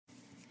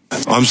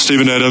I'm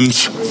Stephen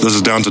Adams. This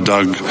is Down to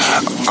Doug.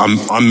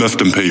 I'm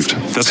miffed and peeved.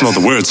 That's not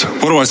the words.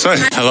 What do I say?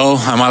 Hello,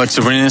 I'm Alex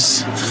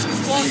Sabrinas.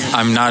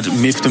 I'm not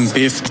miffed and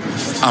piffed.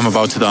 I'm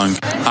about to dunk.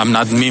 I'm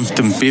not miffed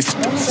and piffed.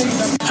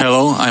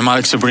 Hello, I'm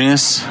Alex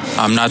Sabrinas.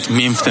 I'm not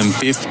miffed and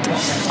piffed.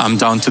 I'm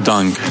down to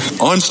dunk.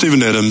 I'm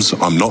Stephen Adams.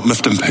 I'm not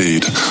miffed and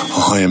peeved.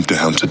 I am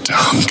down to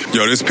dunk.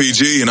 Yo, this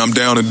PG and I'm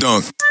down to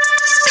dunk.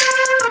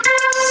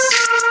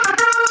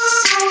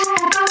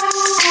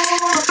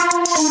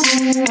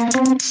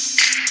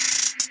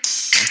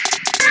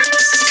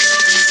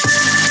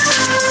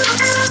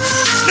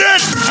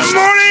 Good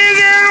morning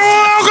and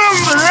welcome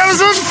to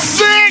episode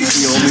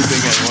 6. The only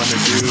thing I want to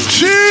do.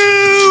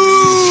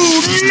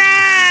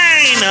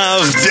 9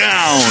 of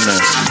Down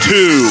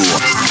to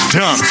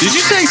Dunk. Did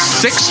you say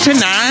 6 to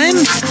 9?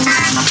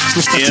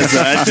 Yes,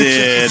 I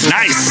did.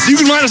 Nice. You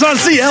can find us on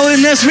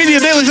CLNS Media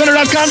Daily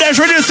Thunder.com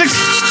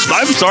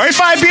 -radio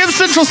 5 p.m.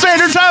 Central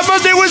Standard Time,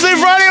 Monday, Wednesday,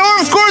 Friday, or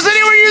of course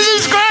anywhere you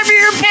subscribe to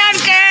your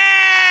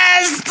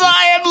podcast.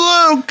 I am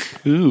Luke.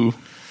 Ooh.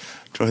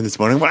 Joined this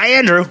morning by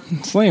Andrew.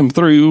 Slam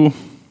through.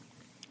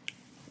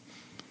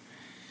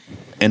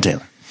 And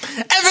Taylor.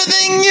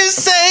 Everything you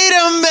say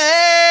to me,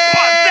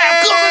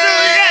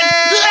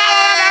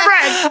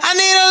 I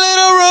need a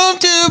little room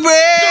to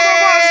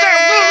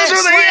breathe.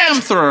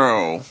 Slam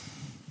through.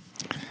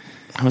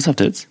 What's up,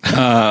 dudes?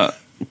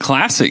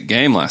 Classic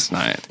game last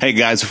night. Hey,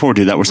 guys, before we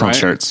do that, we're selling Right.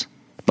 shirts.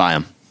 Buy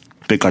them.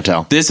 Big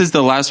Cartel. This is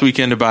the last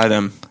weekend to buy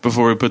them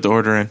before we put the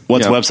order in.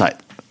 What's Yep. the website?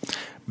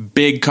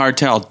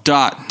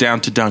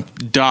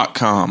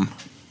 BigCartel.downtodunk.com.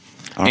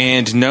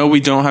 And no, we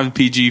don't have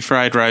PG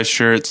fried rice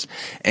shirts,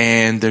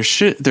 and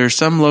there's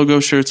some logo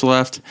shirts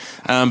left.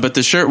 But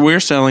the shirt we're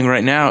selling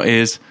right now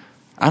is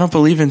I don't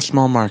believe in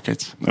small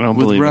markets. I don't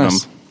with believe in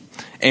Russ. them.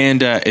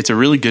 And it's a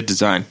really good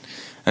design.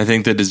 I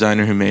think the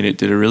designer who made it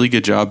did a really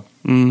good job.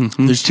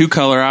 Mm-hmm. There's 2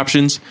 color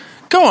options.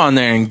 Go on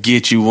there and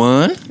get you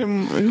one.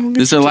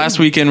 This is the last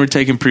weekend we're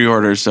taking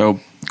pre-orders, so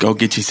go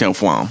get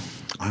yourself one.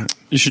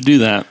 You should do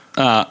that.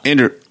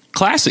 Andrew,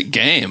 classic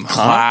game.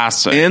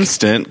 Classic.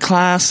 Instant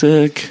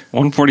classic.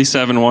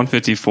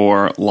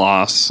 147-154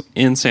 loss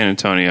in San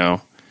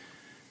Antonio.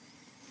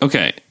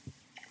 Okay.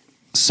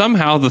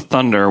 Somehow the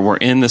Thunder were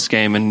in this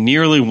game and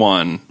nearly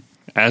won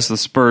as the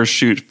Spurs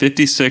shoot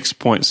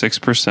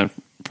 56.6%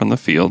 from the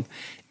field,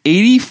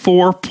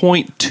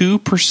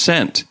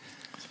 84.2%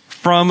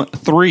 from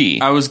 3.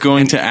 I was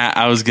going to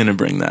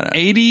bring that up.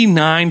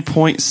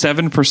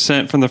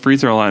 89.7% from the free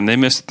throw line. They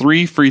missed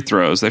 3 free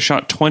throws. They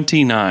shot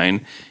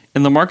 29.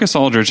 And LaMarcus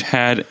Aldridge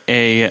had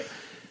a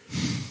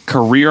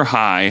career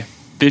high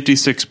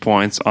 56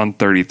 points on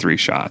 33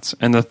 shots.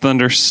 And the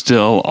Thunder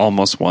still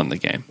almost won the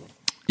game.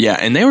 Yeah,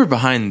 and they were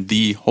behind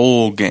the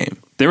whole game.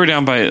 They were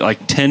down by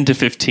like 10 to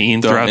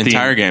 15 throughout the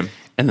entire game.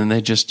 And then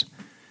they just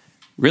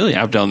really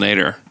Abdul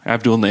Nader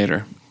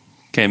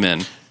came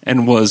in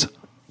and was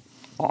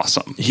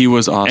awesome. He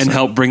was awesome. And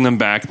helped bring them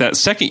back. That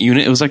second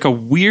unit, it was like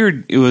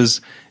it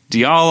was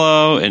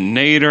Diallo and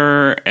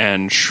Nader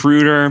and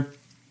Schroeder.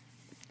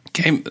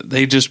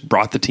 They just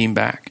brought the team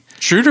back.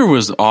 Schroeder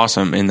was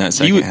awesome in that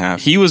second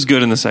half. He was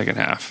good in the second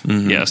half.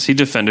 Mm-hmm. Yes, he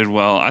defended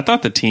well. I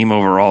thought the team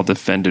overall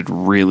defended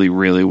really,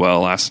 really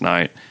well last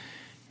night.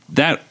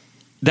 That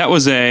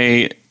was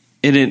it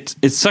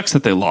sucks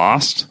that they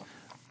lost,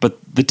 but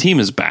the team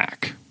is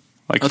back.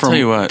 Like tell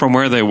you what, from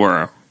where they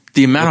were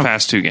the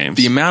past 2 games.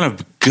 The amount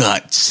of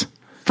guts.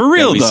 For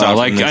real though.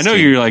 Like I know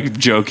you're like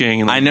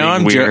joking and like, I know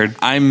I'm weird.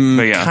 I'm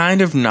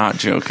kind of not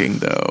joking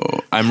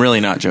though. I'm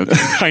really not joking.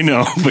 I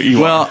know, but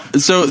you are.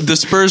 So the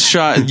Spurs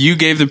shot, you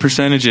gave the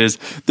percentages.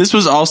 This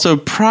was also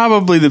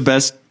probably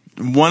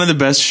one of the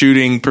best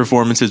shooting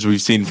performances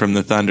we've seen from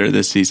the Thunder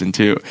this season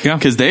too. Yeah.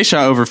 Because they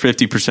shot over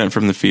 50%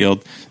 from the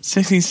field,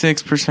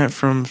 66%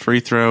 from free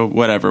throw,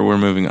 whatever, we're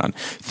moving on.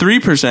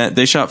 3%,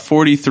 they shot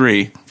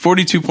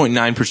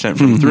 42.9%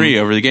 from 3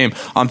 over the game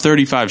on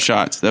 35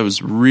 shots. That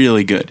was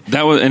really good.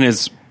 And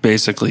it's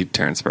basically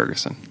Terrence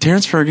Ferguson.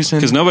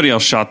 Because no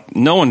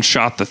one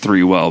shot the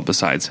 3 well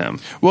besides him.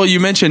 Well, you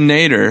mentioned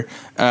Nader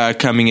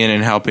coming in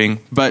and helping,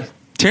 but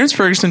Terrence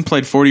Ferguson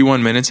played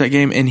 41 minutes that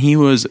game, and he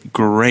was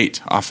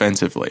great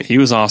offensively. He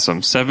was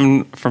awesome.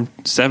 7 for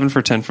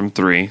 10 from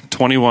 3,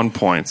 21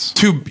 points.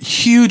 2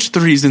 huge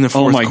threes in the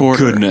fourth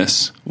quarter. Oh my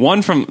goodness!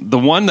 One from the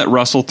one that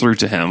Russell threw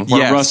to him.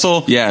 Where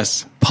Russell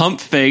pump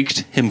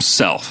faked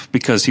himself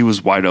because he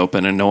was wide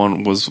open and no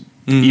one was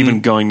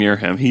even going near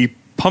him. He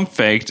pump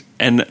faked,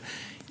 and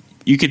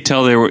you could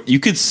tell you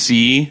could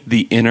see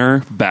the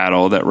inner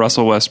battle that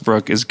Russell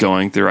Westbrook is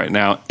going through right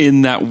now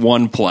in that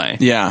one play.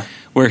 Yeah.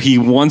 Where he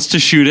wants to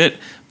shoot it,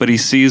 but he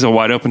sees a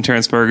wide open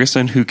Terrence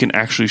Ferguson who can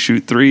actually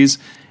shoot threes,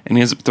 and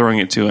he ends up throwing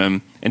it to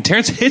him. And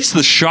Terrence hits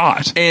the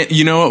shot. And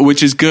you know what,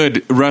 which is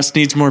good. Russ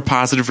needs more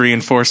positive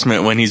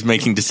reinforcement when he's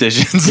making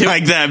decisions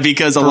like that,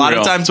 because a lot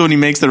of times when he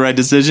makes the right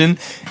decision,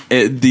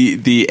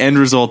 the end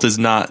result is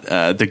not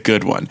the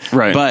good one.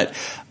 Right. But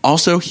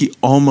also, he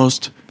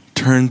almost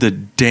turned the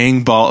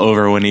dang ball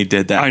over when he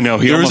did that. I know.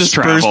 There was a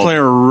Spurs traveled.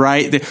 player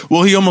right there.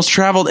 Well, he almost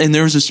traveled, and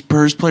there was a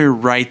Spurs player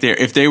right there.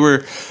 If they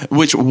were,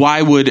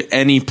 why would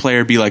any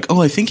player be like,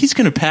 oh, I think he's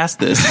going to pass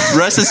this?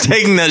 Russ is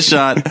taking that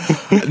shot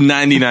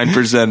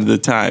 99% of the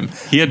time.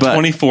 He had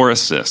 24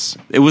 assists.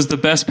 It was the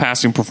best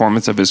passing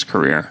performance of his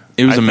career.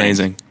 It was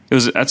amazing.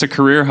 That's a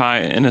career high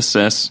in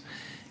assists,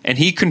 and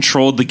he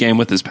controlled the game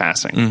with his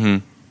passing. Mm-hmm.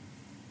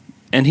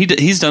 And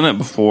he's done that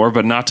before,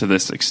 but not to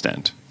this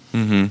extent.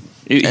 Mm-hmm.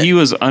 He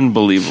was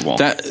unbelievable.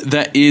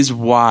 That is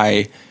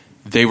why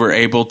they were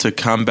able to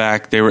come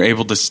back. They were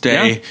able to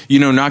stay,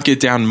 not get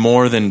down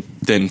more than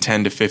 10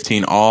 to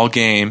 15 all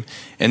game.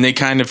 And they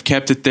kind of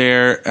kept it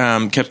there,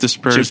 kept the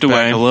Spurs chipped back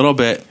away a little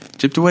bit.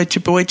 Chipped away.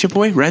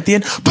 Right at the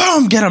end.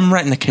 Boom! Get him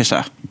right in the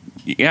kisser.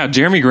 Yeah,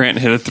 Jeremy Grant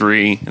hit a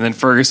 3, and then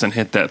Ferguson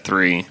hit that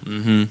 3.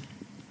 Mm-hmm.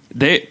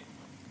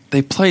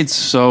 They played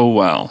so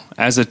well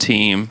as a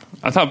team.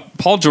 I thought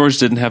Paul George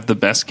didn't have the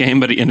best game,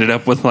 but he ended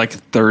up with like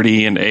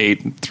 30 and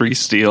 8, 3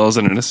 steals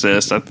and an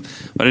assist. But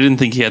I didn't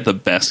think he had the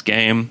best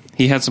game.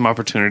 He had some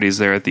opportunities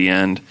there at the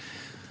end.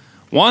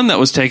 One that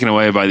was taken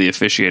away by the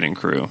officiating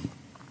crew.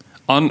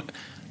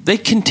 They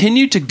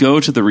continued to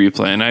go to the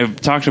replay, and I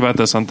talked about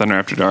this on Thunder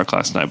After Dark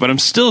last night, but I'm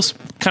still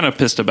kind of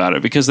pissed about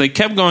it because they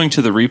kept going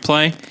to the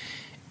replay,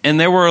 and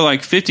there were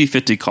like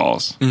 50-50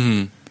 calls.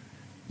 Mm-hmm.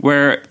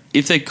 Where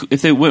if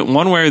they went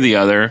one way or the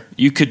other,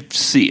 you could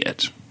see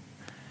it.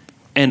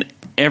 And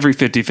every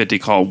 50-50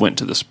 call went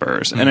to the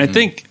Spurs. Mm-hmm. And I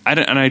think,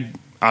 I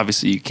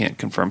obviously you can't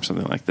confirm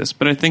something like this,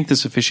 but I think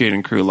this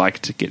officiating crew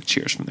liked to get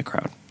cheers from the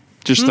crowd.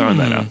 Just throwing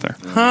that out there.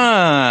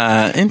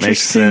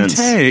 Interesting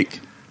take.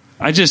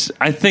 I just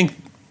think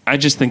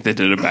they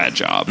did a bad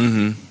job.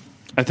 Mm-hmm.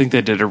 I think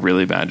they did a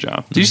really bad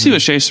job. Did you see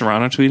what Shea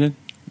Serrano tweeted?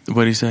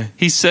 What did he say?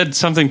 He said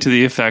something to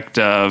the effect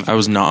of, I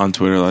was not on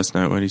Twitter last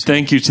night. What did he say?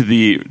 Thank you to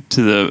the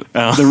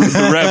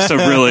refs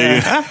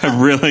have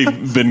really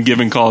been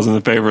giving calls in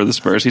the favor of the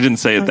Spurs. He didn't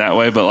say it that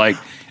way, but like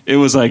it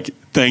was like,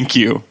 thank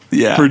you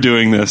for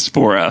doing this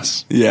for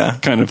us. Yeah.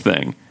 Kind of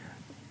thing.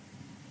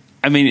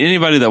 I mean,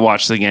 anybody that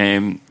watched the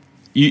game,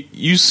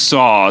 you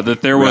saw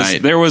that there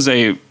was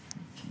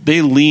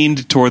they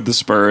leaned toward the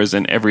Spurs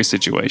in every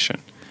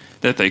situation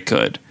that they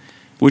could.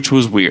 Which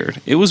was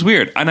weird. It was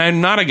weird. And I'm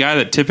not a guy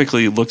that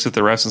typically looks at the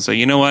refs and say,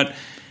 you know what?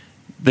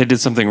 They did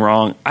something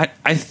wrong. I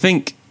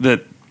think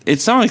that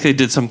it's not like they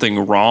did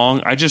something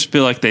wrong. I just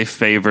feel like they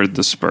favored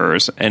the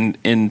Spurs and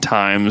in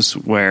times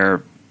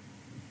where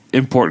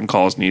important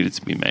calls needed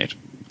to be made.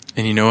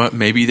 And you know what?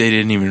 Maybe they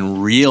didn't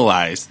even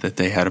realize that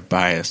they had a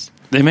bias.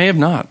 They may have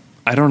not.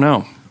 I don't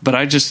know. But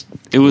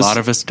a lot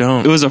of us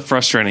don't. It was a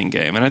frustrating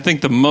game. And I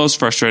think the most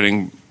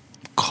frustrating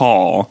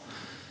call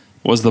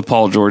was the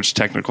Paul George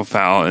technical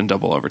foul in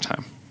double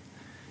overtime.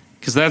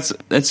 Because that's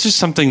just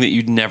something that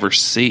you'd never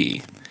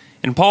see.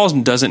 And Paul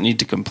doesn't need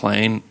to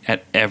complain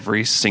at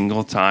every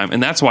single time.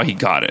 And that's why he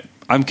got it.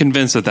 I'm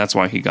convinced that that's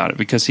why he got it.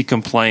 Because he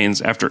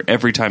complains after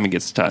every time he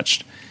gets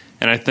touched.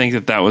 And I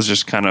think that was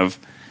just kind of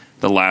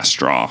the last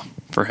straw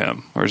for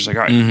him. Where he's like,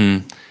 all right.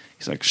 Mm-hmm.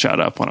 He's like, shut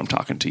up when I'm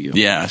talking to you.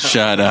 Yeah,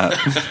 shut up.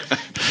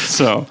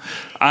 So,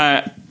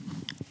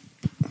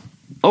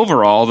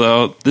 overall,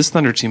 though, this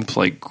Thunder team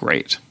played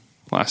great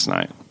last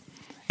night.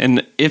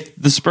 And if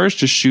the Spurs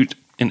just shoot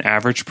an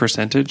average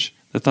percentage,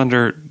 the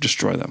Thunder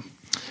destroy them.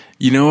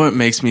 You know what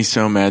makes me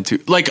so mad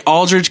too? Like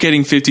Aldridge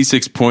getting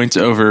 56 points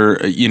over,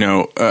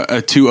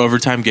 a 2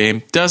 overtime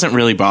game doesn't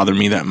really bother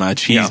me that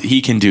much.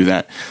 He can do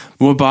that.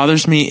 What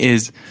bothers me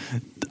is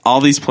all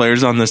these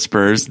players on the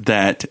Spurs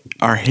that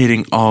are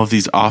hitting all of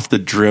these off the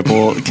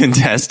dribble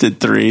contested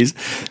threes.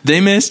 They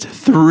missed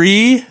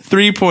 3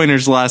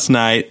 3-pointers last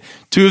night.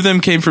 2 of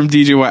them came from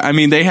DJ White. I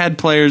mean, they had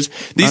players.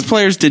 These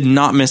players did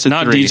not miss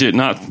a three.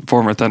 Not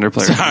former Thunder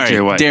player. Sorry,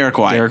 DJ White. Derek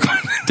White.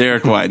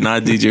 Derek White,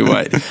 not DJ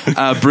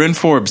White. Bryn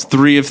Forbes,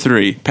 3 of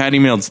 3. Patty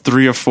Mills,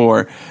 3 of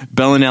 4.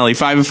 Bellinelli,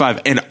 5 of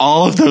 5. And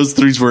all of those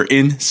threes were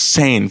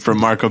insane from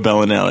Marco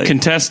Bellinelli.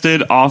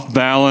 Contested, off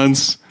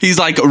balance. He's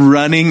like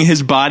running.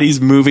 His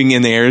body's moving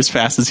in the air as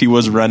fast as he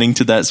was running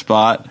to that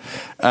spot.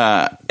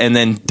 And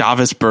then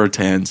Davis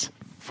Bertans,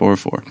 4 of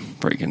 4.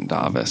 Freaking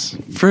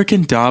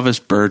Davis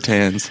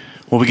Bertans.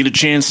 Well, we get a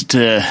chance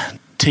to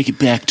take it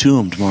back to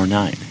him tomorrow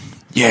night.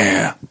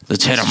 Yeah.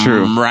 Let's hit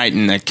him right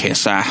in the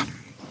kisser.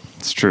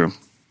 It's true.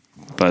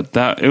 But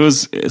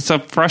it's a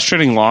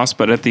frustrating loss,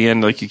 but at the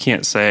end, like, you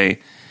can't say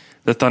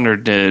the Thunder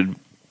did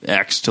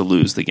X to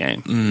lose the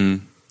game.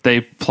 Mm-hmm.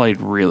 They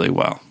played really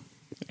well.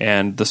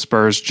 And the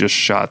Spurs just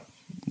shot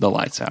the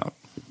lights out.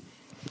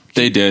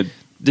 They did.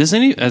 Has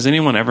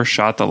anyone ever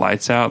shot the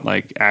lights out?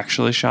 Like,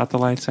 actually shot the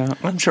lights out?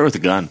 I'm sure with a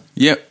gun.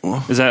 Yep.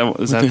 Is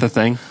that the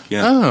thing?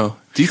 Yeah. Oh,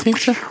 do you think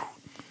so?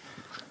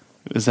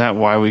 Is that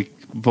why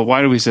But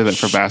why do we say that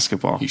for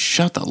basketball? He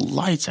shot the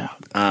lights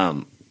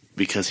out.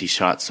 Because he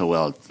shot so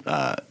well.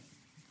 I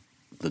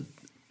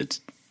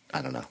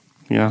don't know.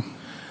 Yeah.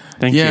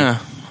 Thank you. Yeah.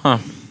 Huh.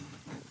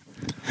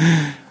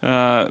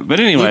 But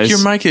anyways,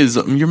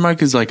 look, your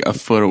mic is like a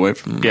foot away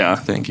from me. Yeah.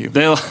 Thank you.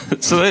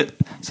 So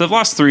they've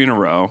lost 3 in a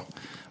row,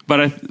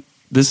 but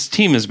this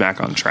team is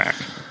back on track.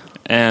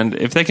 And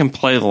if they can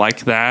play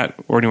like that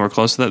or anywhere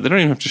close to that, they don't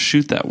even have to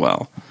shoot that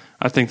well.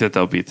 I think that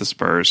they'll beat the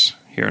Spurs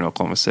here in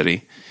Oklahoma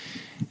City.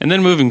 And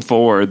then moving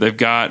forward, they've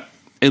got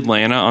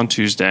Atlanta on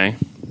Tuesday.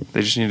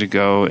 They just need to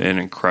go in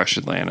and crush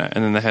Atlanta.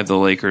 And then they have the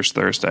Lakers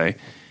Thursday,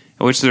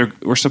 which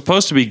we're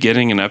supposed to be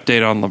getting an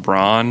update on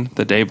LeBron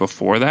the day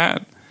before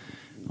that,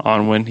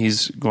 on when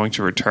he's going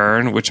to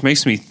return, which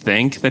makes me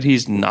think that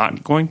he's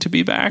not going to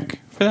be back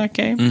for that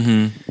game.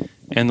 Mm-hmm.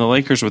 And the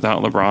Lakers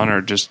without LeBron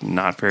are just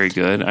not very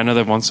good. I know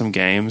they've won some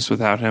games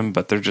without him,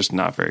 but they're just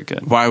not very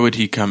good. Why would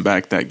he come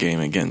back that game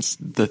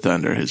against the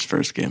Thunder, his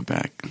first game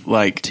back?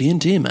 Like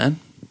TNT, man.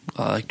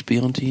 I like to be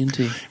on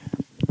TNT.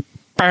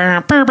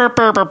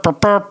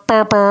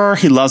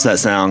 He loves that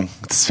song.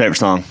 It's his favorite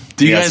song.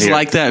 Do you guys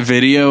like that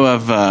video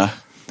of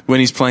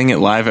when he's playing it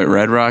live at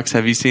Red Rocks?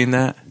 Have you seen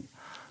that?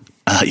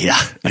 Yeah.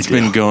 It's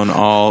been going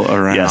all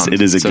around. Yes,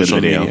 it is a good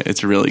video. Media.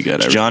 It's really good.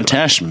 John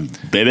Tesh,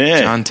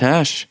 baby. John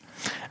Tesh.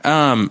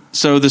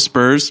 So the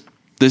Spurs,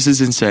 this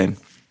is insane.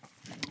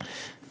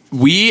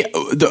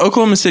 The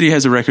Oklahoma City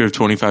has a record of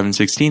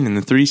 25-16 in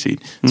the 3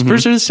 seed. The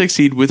Spurs are the 6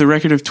 seed with a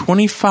record of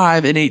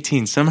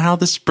 25-18. Somehow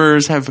the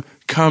Spurs have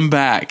come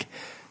back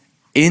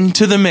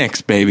into the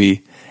mix,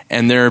 baby,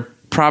 and they're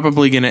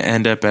probably going to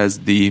end up as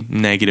the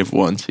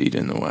 -1 seed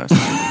in the West.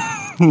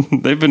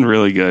 They've been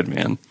really good,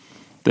 man.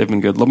 They've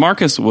been good.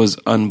 LaMarcus was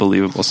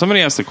unbelievable.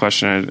 Somebody asked the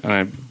question, and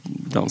I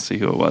don't see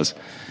who it was,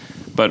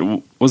 but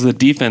was the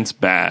defense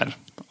bad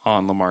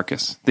on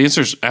LaMarcus? The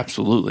answer is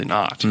absolutely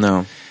not.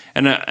 No.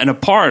 And a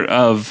part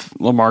of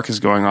LaMarcus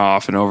going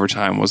off in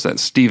overtime was that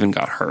Steven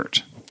got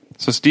hurt.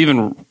 So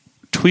Steven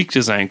tweaked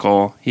his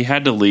ankle. He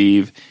had to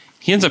leave.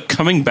 He ends up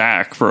coming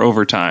back for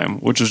overtime,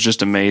 which was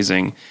just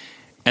amazing.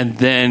 And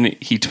then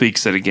he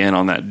tweaks it again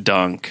on that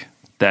dunk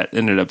that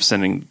ended up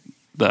sending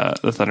the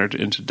Thunder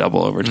into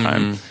double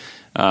overtime.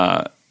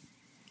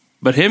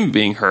 But him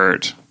being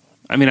hurt,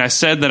 I mean, I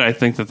said that I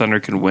think the Thunder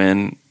can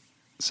win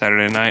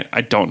Saturday night.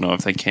 I don't know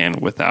if they can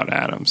without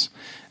Adams.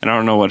 And I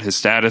don't know what his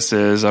status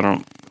is.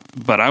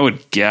 But I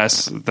would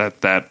guess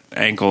that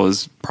ankle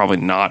is probably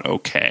not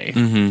okay.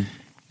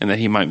 And that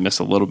he might miss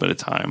a little bit of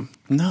time,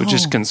 which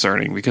is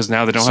concerning because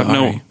now they don't have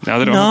Noel. Now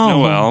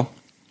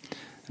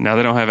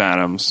they don't have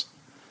Adams.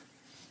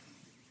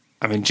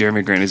 I mean,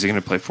 Jeremy Grant, is he going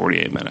to play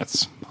 48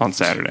 minutes on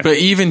Saturday? But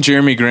even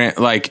Jeremy Grant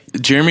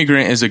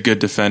is a good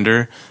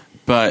defender,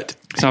 but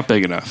it's not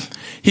big enough.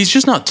 He's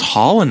just not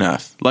tall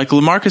enough. Like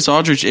LaMarcus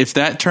Aldridge, if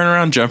that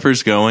turnaround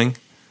jumper's going,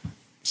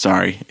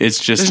 sorry,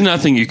 it's just there's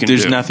nothing you can do.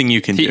 There's nothing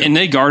you can do, and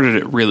they guarded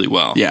it really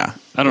well. Yeah,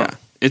 I don't. Yeah.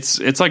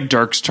 It's like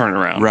Dirk's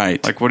turnaround,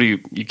 right? Like, what do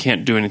you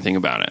can't do anything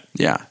about it.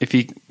 Yeah, if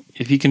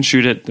he can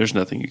shoot it, there's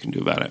nothing you can do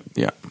about it.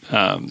 Yeah,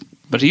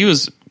 but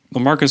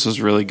LaMarcus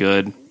was really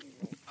good.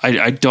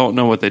 I don't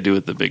know what they do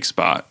with the big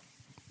spot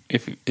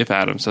if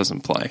Adams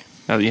doesn't play.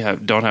 Now that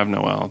you don't have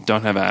Noel,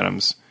 don't have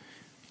Adams,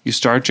 you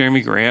start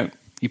Jeremy Grant.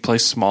 You play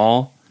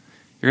small.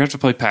 You're gonna have to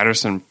play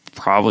Patterson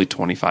probably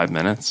 25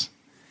 minutes.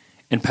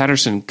 And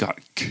Patterson got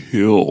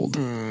killed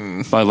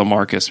by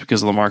LaMarcus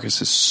because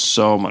LaMarcus is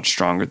so much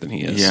stronger than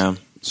he is. Yeah.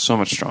 So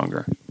much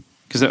stronger.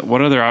 Because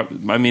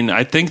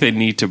I think they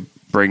need to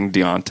bring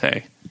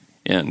Deontay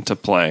in to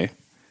play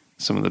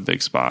some of the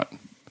big spot.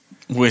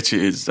 Which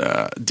is,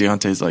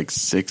 Deontay's like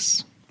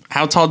 6.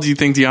 How tall do you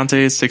think Deontay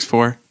is?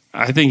 6'4"?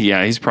 I think,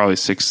 he's probably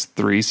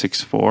 6'3",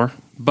 6'4".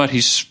 But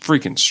he's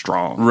freaking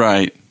strong.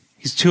 Right.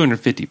 He's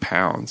 250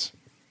 pounds.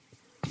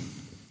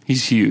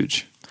 He's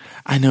huge.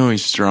 I know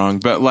he's strong,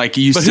 but like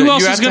who else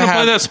is going to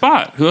play that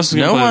spot? Who else is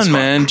going to play that spot? No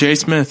one, man. Jay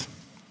Smith.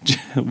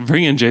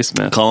 Bring in Jay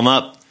Smith. Call him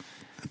up.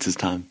 It's his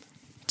time.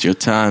 It's your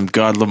time,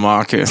 God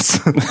LaMarcus.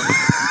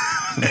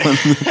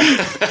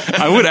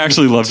 I would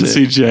actually love to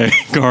see Jay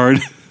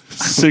guard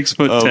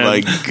 6'10". Oh my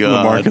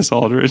God, LaMarcus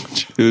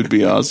Aldridge. It would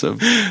be awesome.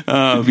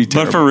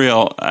 But for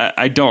real,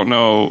 I don't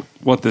know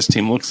what this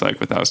team looks like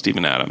without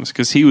Steven Adams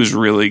because he was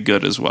really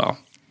good as well.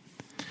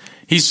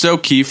 He's so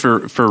key for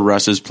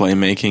Russ's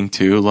playmaking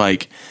too.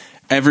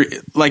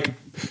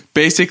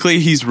 Basically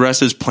he's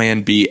Russ's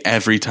plan B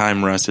every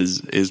time Russ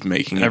is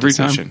making a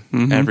decision.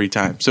 Time. Every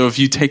time. So if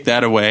you take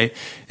that away,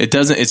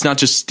 it's not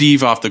just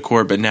Steve off the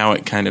court, but now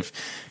it kind of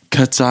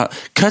cuts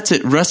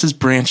at Russ's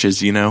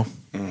branches, you know?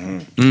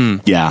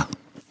 Yeah.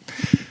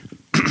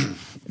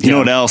 You know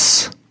what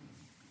else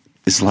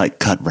is like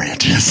cut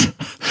branches?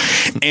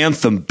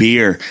 Anthem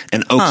Beer,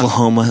 an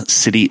Oklahoma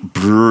City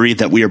brewery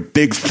that we are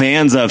big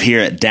fans of here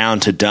at Down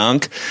to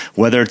Dunk.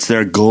 Whether it's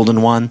their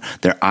Golden One,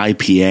 their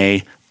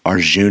IPA,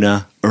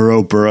 Arjuna,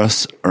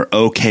 Ouroboros, or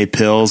OK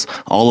Pills,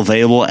 all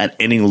available at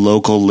any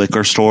local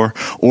liquor store,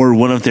 or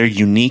one of their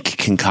unique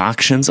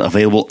concoctions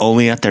available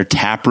only at their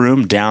tap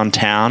room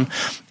downtown.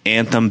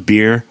 Anthem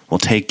Beer will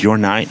take your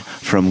night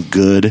from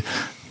good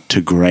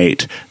to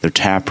great. Their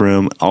tap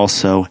room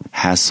also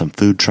has some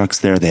food trucks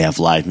there. They have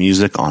live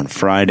music on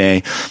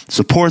Friday.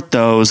 Support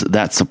those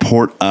that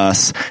support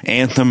us.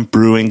 Anthem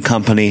Brewing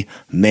Company,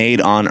 made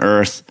on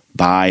earth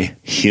by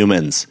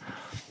humans.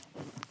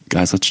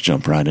 Guys, let's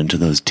jump right into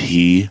those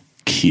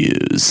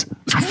TQs.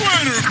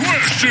 Twitter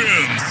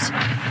questions.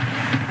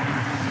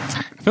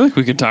 I feel like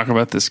we could talk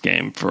about this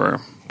game for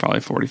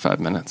probably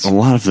 45 minutes. A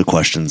lot of the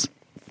questions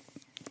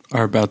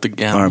are about the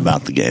game.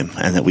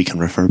 And that we can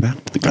refer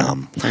back to the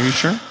game. Are you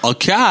sure?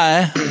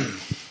 Okay.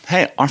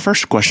 Hey, our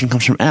first question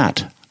comes from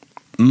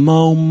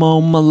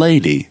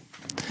 @Milady,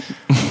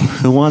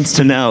 who wants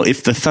to know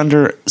if the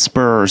Thunder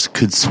Spurs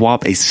could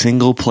swap a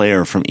single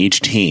player from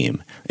each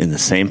team in the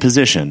same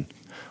position,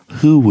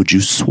 who would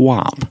you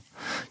swap?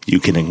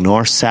 You can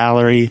ignore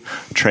salary,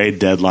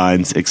 trade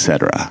deadlines,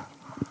 etc.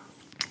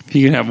 If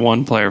you could have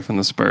one player from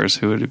the Spurs,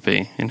 who would it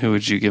be? And who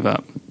would you give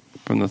up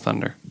from the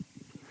Thunder?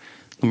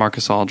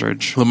 LaMarcus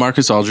Aldridge.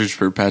 LaMarcus Aldridge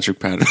for Patrick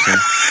Patterson.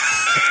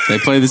 They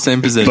play the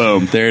same position.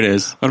 Boom. There it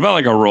is. What about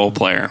like a role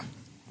player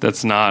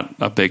that's not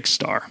a big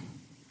star?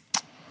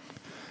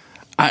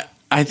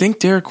 I think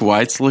Derek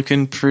White's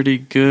looking pretty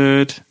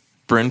good.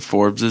 Bryn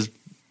Forbes is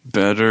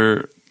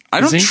better. I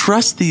don't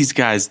trust these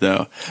guys,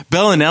 though.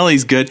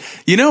 Bellinelli's good.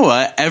 You know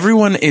what?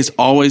 Everyone is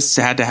always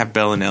sad to have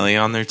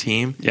Bellinelli on their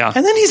team. Yeah.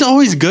 And then he's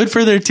always good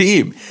for their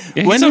team.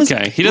 Yeah, he's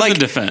okay. He doesn't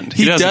defend.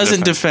 He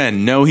doesn't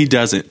defend. No, he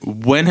doesn't.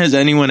 When has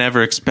anyone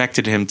ever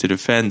expected him to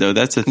defend, though?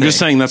 That's the thing. I'm just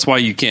saying that's why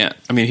you can't.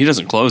 I mean, he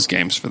doesn't close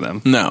games for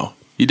them. No,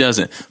 he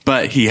doesn't.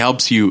 But he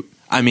helps you.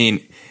 I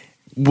mean,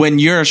 when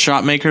you're a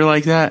shot maker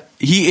like that,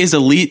 he is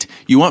elite.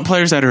 You want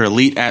players that are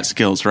elite at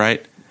skills,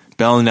 right?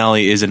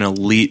 Bellinelli is an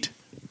elite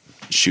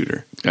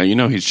shooter. Yeah, you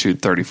know he'd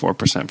shoot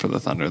 34% for the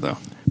Thunder, though.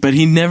 But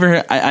he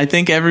never, I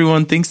think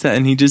everyone thinks that,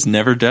 and he just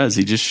never does.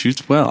 He just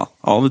shoots well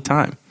all the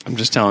time. I'm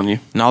just telling you.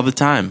 And all the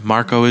time.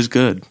 Marco is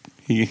good.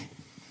 He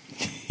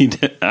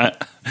did. I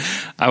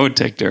would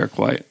take Derek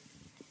White.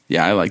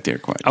 Yeah, I like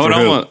Derek White. I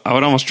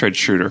would almost trade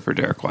Schroeder for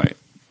Derek White.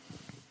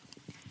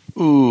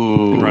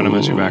 Ooh. And run him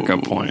as your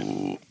backup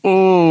point.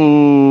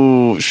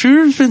 Ooh.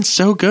 Schroeder's been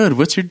so good.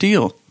 What's your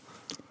deal?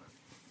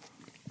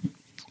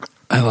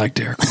 I like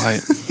Derek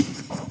White.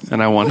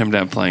 And I want him to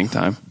have playing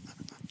time.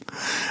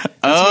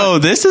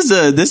 This is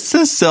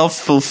a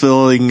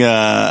self-fulfilling.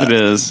 It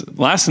is.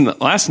 Last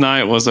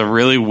night was a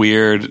really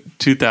weird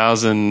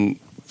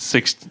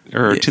 2006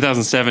 or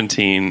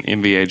 2017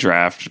 NBA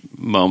draft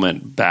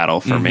moment battle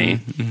for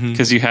me,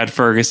 because you had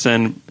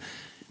Ferguson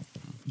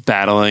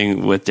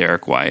battling with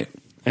Derek White,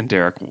 and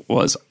Derek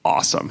was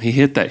awesome. He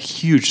hit that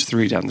huge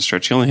three down the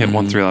stretch. He only hit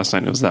 1 3 last night.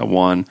 And it was that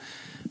one.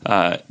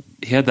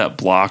 He had that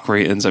block where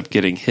he ends up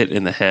getting hit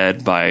in the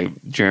head by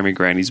Jeremy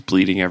Grant. He's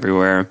bleeding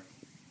everywhere.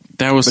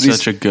 That was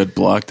such a good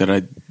block that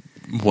I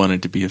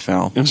wanted to be a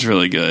foul. It was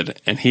really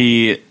good. And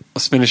he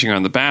was finishing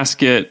around the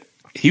basket.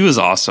 He was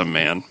awesome,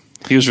 man.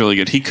 He was really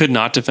good. He could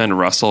not defend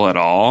Russell at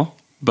all,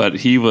 but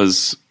he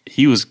was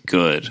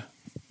good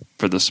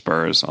for the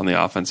Spurs on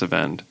the offensive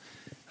end.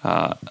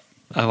 I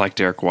like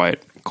Derek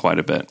White quite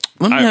a bit.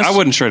 I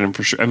wouldn't trade him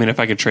for sure. I mean,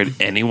 if I could trade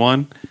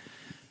anyone,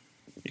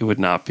 it would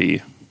not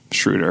be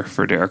Schroeder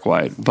for Derek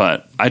White,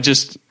 but I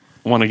just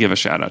want to give a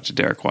shout out to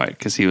Derek White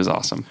because he was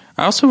awesome.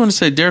 I also want to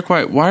say, Derek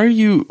White, why are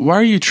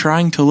you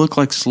trying to look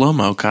like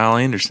slow-mo Kyle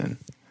Anderson?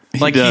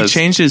 He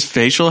changed his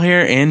facial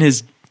hair and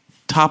his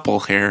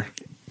topple hair.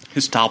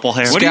 His topple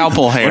hair?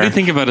 Scalpel hair. What do you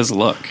think about his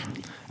look?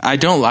 I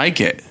don't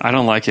like it. I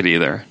don't like it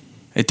either.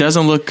 It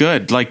doesn't look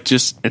good. Like,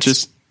 it's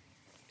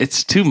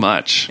too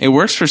much. It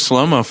works for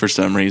slow-mo for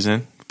some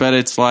reason, but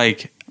it's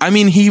like, I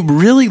mean, he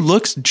really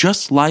looks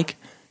just like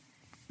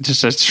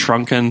just a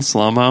shrunken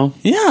slow-mo.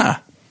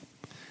 Yeah,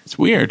 it's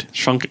weird.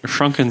 Shrunken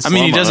slow-mo. I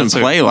mean, he doesn't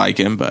play like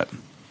him, but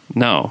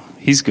no,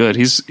 he's good.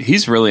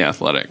 He's really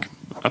athletic.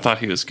 I thought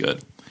he was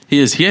good. He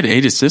is. He had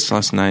 8 assists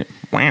last night.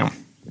 Wow.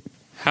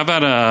 How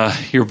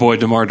about your boy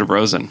DeMar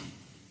DeRozan?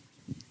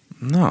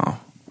 No,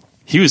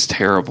 he was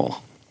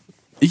terrible.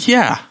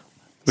 Yeah,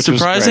 which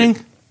surprising.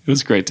 It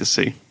was great to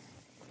see.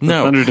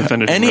 No, Thunder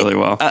defended him really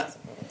well.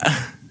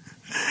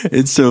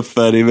 It's so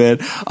funny, man.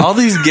 All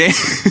these games,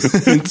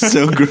 it's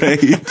so great.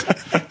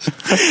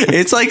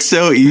 It's like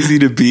so easy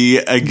to be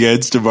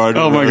against DeMar DeRozan.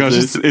 Oh my gosh,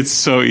 it's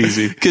so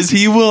easy. Because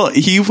he will,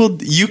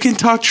 you can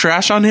talk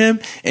trash on him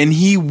and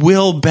he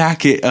will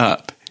back it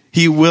up.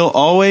 He will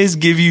always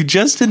give you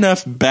just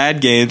enough bad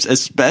games,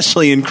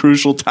 especially in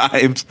crucial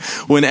times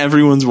when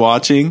everyone's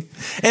watching.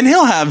 And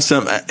he'll have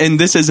some, and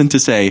this isn't to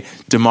say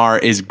DeMar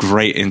is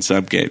great in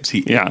some games.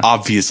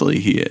 Obviously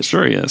he is.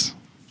 Sure he is.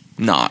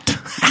 Not.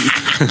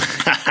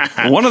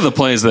 One of the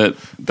plays that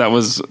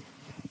was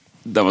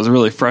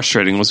really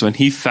frustrating was when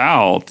he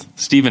fouled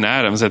Steven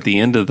Adams at the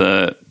end of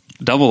the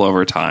double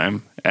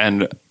overtime,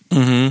 and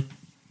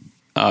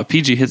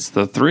PG hits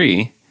the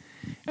three,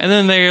 and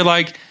then they're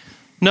like,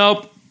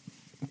 nope,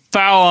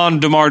 foul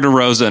on DeMar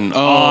DeRozan.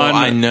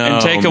 I know,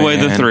 and take away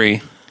the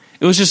three.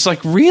 It was just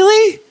like,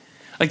 really?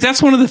 Like,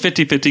 that's one of the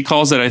 50-50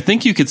 calls that I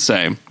think you could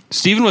say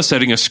Steven was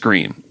setting a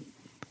screen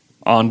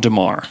on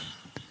DeMar.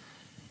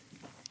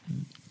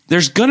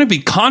 There's going to be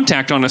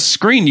contact on a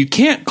screen. You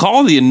can't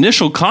call the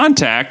initial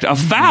contact a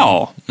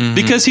foul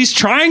because he's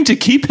trying to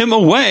keep him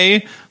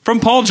away from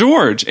Paul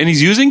George, and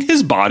he's using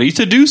his body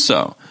to do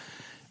so.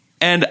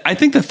 And I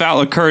think the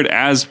foul occurred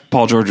as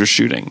Paul George was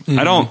shooting.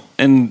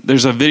 And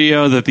there's a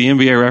video that the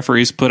NBA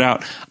referees put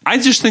out. I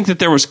just think that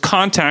there was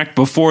contact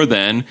before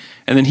then,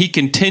 and then he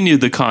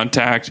continued the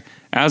contact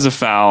as a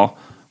foul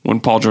when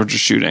Paul George was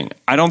shooting.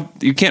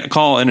 You can't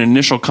call an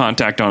initial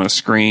contact on a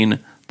screen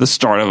the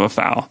start of a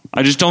foul.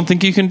 I just don't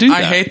think you can do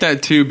that. I hate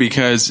that too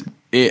because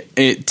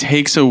it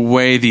takes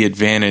away the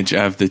advantage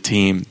of the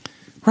team.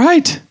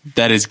 Right.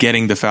 That is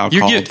getting the foul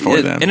called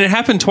for them. And it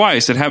happened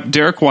twice.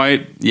 Derek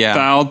White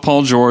fouled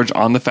Paul George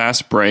on the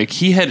fast break.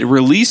 He had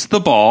released the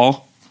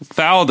ball,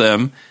 fouled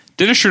him.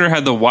 Dennis Schroeder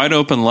had the wide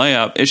open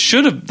layup.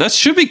 That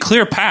should be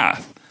clear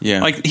path.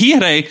 Yeah. Like he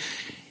had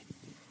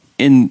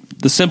in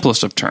the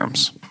simplest of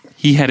terms,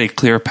 he had a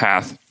clear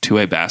path to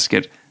a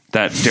basket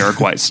that Derek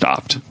White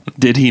stopped.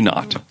 Did he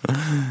not?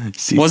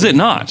 Was it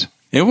not?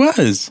 It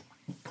was.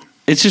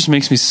 It just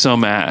makes me so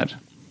mad.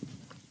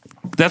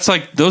 That's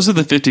like, those are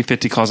the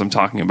 50-50 calls I'm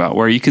talking about,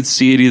 where you could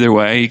see it either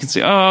way. You can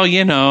say,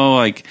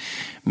 like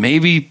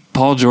maybe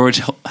Paul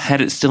George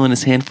had it still in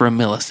his hand for a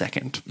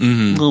millisecond.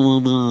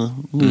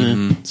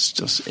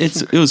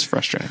 It was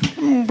frustrating.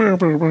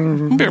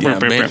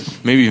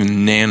 Maybe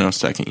even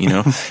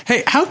nanosecond,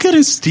 Hey, how good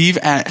is Steve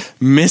at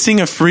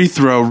missing a free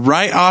throw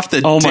right off the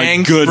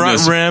dang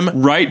front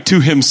rim? Right to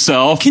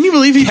himself. Can you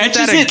believe he did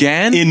that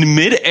again? In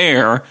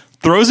midair,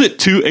 throws it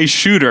to a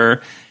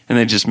shooter, and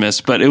they just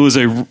missed. But it was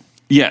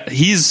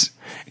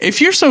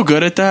if you're so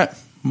good at that,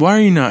 why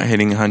are you not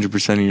hitting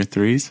 100% of your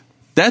threes?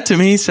 That to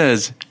me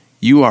says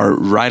you are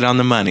right on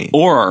the money.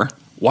 Or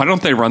why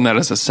don't they run that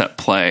as a set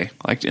play,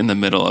 like in the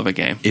middle of a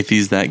game? If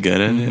he's that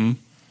good at it.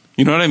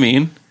 You know what I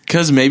mean?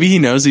 Because maybe he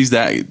knows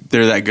they're that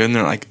good, and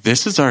they're like,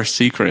 this is our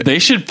secret. They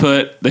should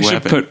put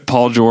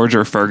Paul George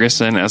or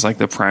Ferguson as like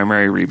the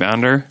primary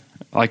rebounder,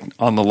 like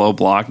on the low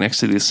block next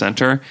to the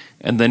center,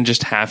 and then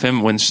just have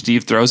him, when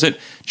Steve throws it,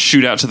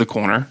 shoot out to the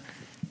corner.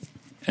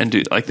 And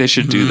they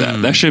should do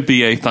that. That should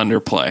be a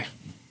Thunder play.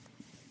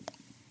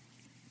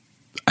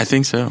 I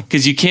think so.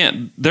 Because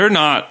they're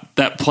not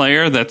that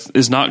player that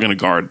is not going to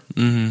guard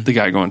the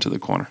guy going to the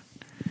corner.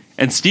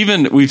 And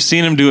Steven, we've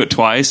seen him do it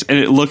twice, and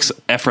it looks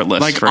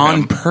effortless. Like for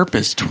on him.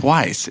 Purpose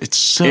twice. It's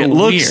so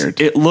weird.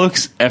 It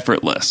looks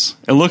effortless.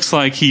 It looks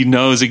like he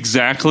knows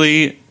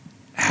exactly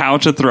how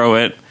to throw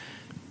it.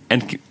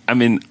 And I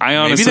mean, I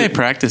honestly... Maybe they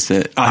practice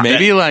it. I bet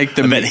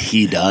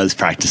he does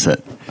practice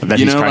it. I bet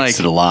he's practiced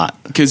it a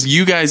lot. Because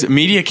you guys,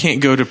 media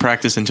can't go to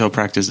practice until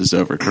practice is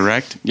over,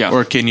 correct? Yeah.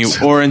 Or can you,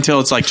 or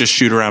until it's like just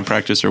shoot around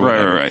practice or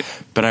whatever.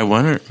 Right. But I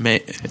wonder,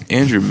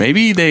 Andrew,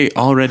 maybe they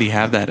already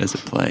have that as a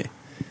play.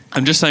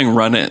 I'm just saying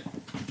run it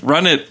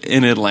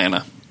in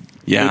Atlanta.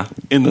 Yeah.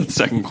 In the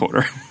second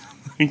quarter.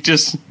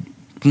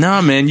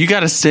 Nah, man, you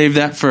got to save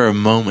that for a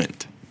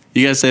moment.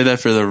 You got to save that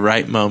for the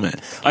right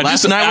moment.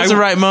 Last night was the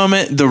right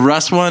moment. The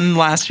Russ one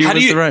last year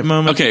was the right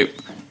moment. Okay.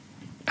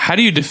 How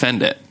do you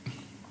defend it?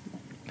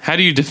 How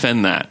do you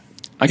defend that?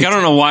 Like, I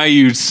don't know why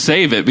you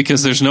save it,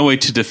 because there's no way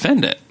to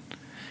defend it.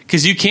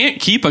 Because you can't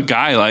keep a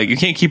guy, you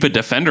can't keep a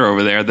defender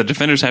over there. The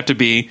defenders have to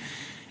be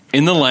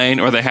in the lane,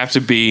 or they have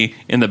to be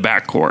in the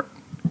backcourt.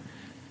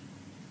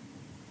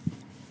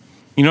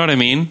 You know what I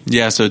mean?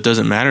 Yeah, so it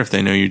doesn't matter if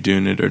they know you're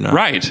doing it or not.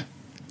 Right.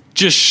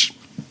 Just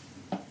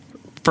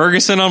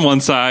Ferguson on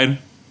one side,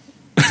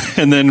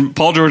 and then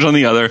Paul George on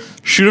the other.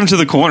 Shoot him to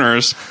the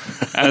corners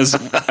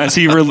as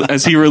he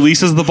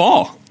releases the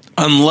ball.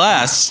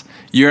 Unless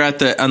you're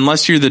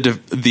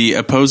the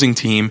opposing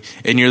team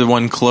and you're the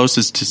one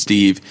closest to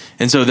Steve,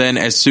 and so then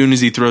as soon as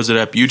he throws it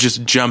up, you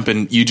just jump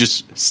and you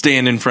just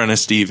stand in front of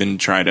Steve and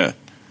try to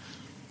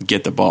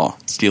get the ball,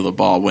 steal the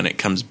ball when it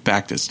comes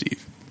back to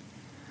Steve.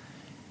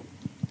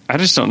 I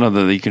just don't know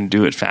that you can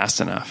do it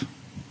fast enough.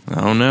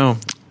 I don't know.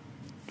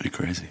 Be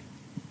crazy.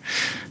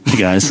 Hey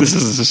guys, this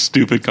is a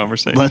stupid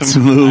conversation. Let's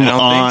move on.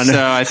 I don't think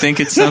so. I think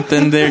it's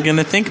something they're going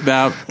to think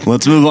about.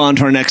 Let's move on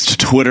to our next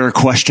Twitter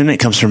question. It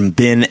comes from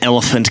Ben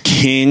Elephant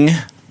King,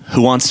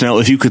 who wants to know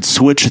if you could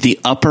switch the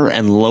upper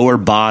and lower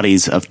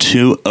bodies of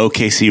two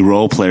OKC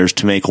role players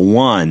to make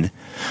one,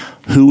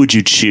 who would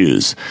you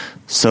choose?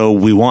 So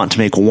we want to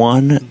make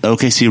one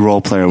OKC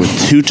role player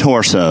with two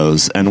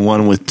torsos and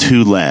one with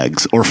two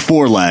legs, or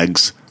four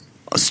legs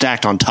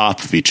stacked on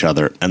top of each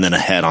other, and then a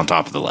head on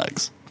top of the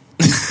legs.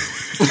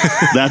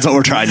 That's what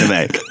we're trying to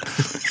make.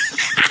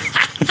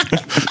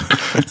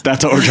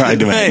 That's what we're trying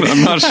to make.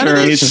 I'm not sure. How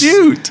do they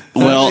shoot?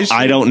 Well,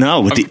 I don't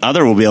know. But the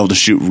other will be able to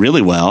shoot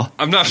really well.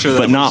 I'm not sure,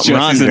 but not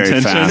run very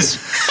fast.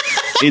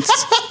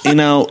 It's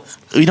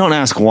we don't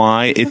ask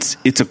why.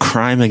 It's a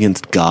crime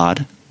against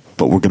God,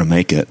 but we're gonna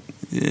make it.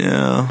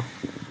 Yeah.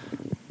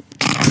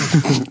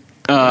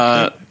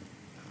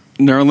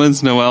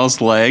 Nerlens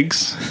Noel's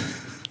legs.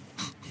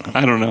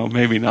 I don't know.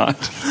 Maybe not.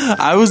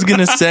 I was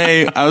gonna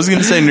say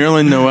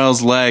Nerlens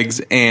Noel's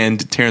legs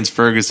and Terrence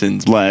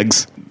Ferguson's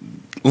legs.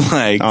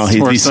 Oh,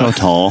 he'd be so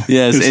tall.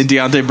 Yes, and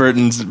Deontay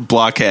Burton's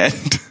blockhead.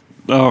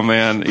 Oh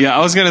man, yeah.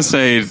 I was gonna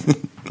say,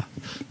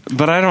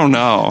 but I don't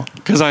know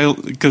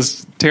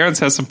because Terrence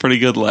has some pretty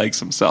good legs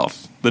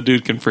himself. The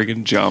dude can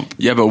freaking jump.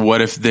 Yeah, but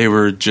what if they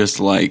were just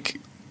like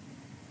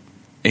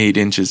 8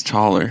 inches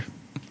taller?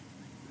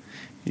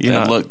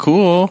 That look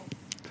cool.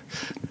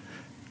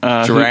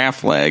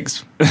 Giraffe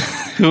legs.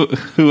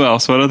 Who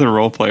else? What other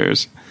role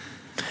players?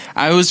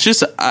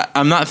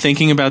 I'm not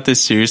thinking about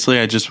this seriously.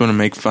 I just want to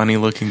make funny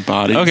looking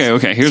bodies.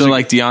 Okay. Here's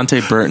like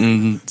Deontay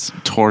Burton's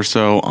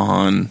torso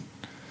on.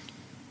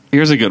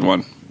 Here's a good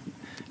one.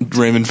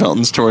 Raymond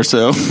Felton's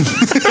torso.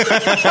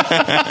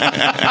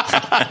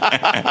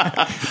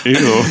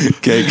 Ew.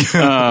 Okay.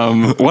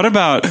 What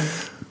about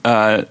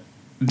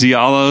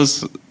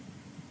Diallo's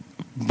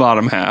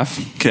bottom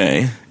half?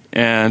 Okay.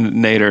 And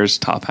Nader's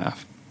top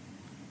half.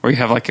 Where you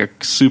have like a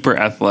super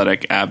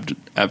athletic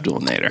Abdul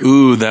Nader.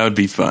 Ooh, that would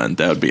be fun.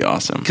 That would be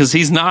awesome. Because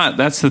he's not.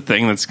 That's the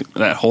thing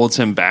that holds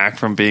him back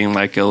from being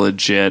like a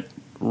legit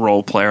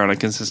role player on a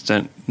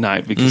consistent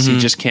night, because he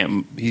just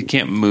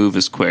can't move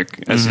as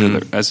quick as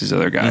these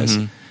other guys.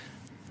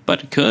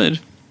 But he could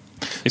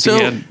if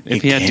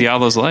he had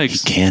Diallo's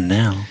legs. He can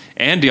now,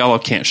 and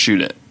Diallo can't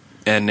shoot it,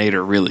 and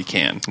Nader really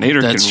can.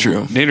 That's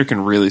true. Nader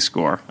can really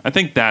score. I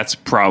think that's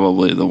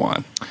probably the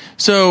one.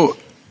 So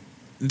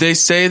they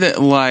say that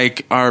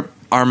like our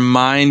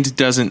mind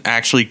doesn't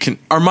actually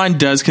our mind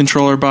does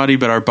control our body,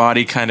 but our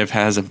body kind of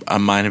has a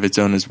mind of its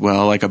own as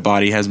well. Like a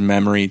body has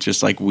memory,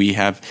 just like we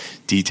have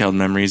detailed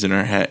memories in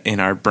our head, in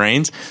our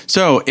brains.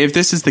 So if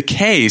this is the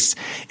case,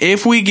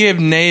 if we give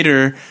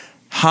Nader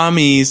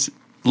Hami's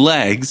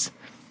legs,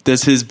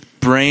 does his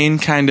brain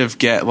kind of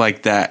get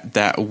like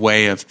that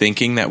way of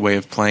thinking, that way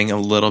of playing a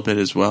little bit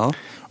as well?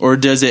 Or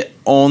can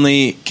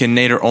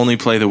Nader only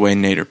play the way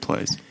Nader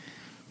plays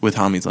with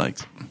Hami's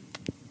legs?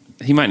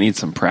 He might need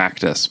some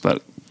practice,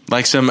 but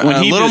like a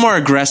little more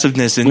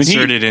aggressiveness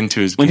inserted into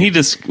his game.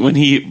 When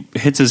he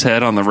hits his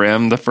head on the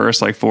rim the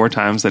first like 4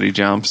 times that he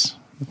jumps,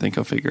 I think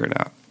he'll figure it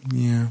out.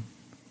 Yeah.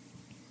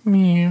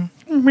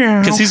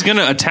 Because he's going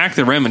to attack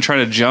the rim and try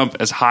to jump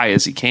as high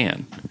as he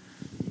can,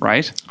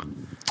 right?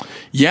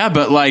 Yeah,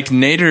 but like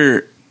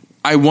Nader,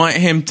 I want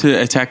him to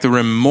attack the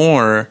rim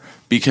more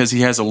because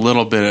he has a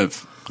little bit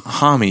of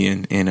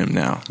Hami in him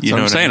now. You know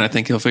what I'm saying? I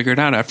think he'll figure it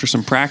out after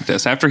some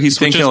practice. After he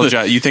switches,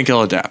 you think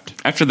he'll adapt?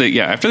 After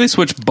they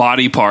switch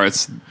body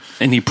parts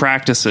and he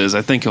practices,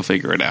 I think he'll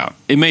figure it out.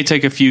 It may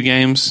take a few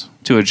games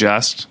to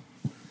adjust,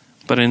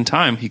 but in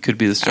time he could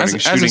be the starting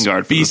shooting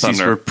guard for the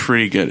Thunder. We're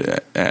pretty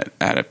good at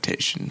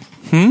adaptation.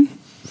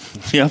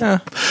 Yeah,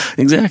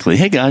 exactly.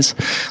 Hey guys,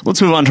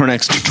 let's move on to our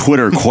next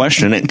Twitter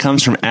question. It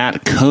comes from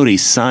 @Cody,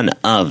 son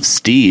of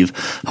Steve,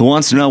 who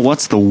wants to know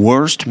what's the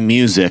worst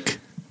music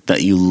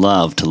that you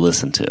love to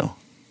listen to.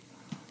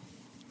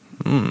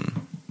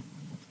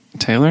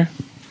 Taylor?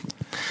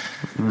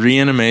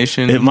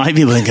 Reanimation. It might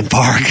be Linkin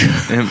Park.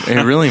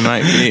 It really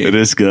might be. It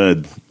is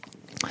good.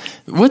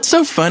 What's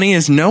so funny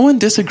is no one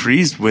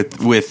disagrees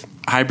with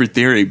Hybrid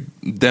Theory,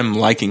 them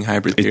liking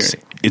Hybrid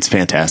Theory. It's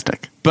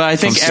fantastic. But I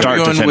think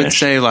everyone would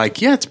say like,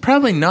 yeah, it's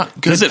probably not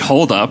good. Does it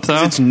hold up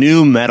though? It's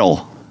new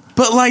metal.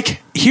 But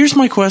like, here's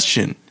my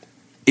question.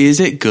 Is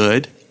it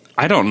good?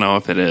 I don't know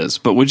if it is,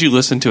 but would you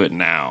listen to it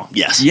now?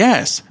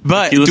 Yes.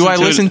 But do I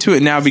listen to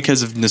it now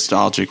because of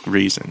nostalgic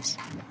reasons?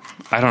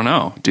 I don't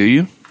know. Do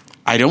you?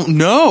 I don't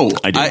know.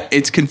 I do.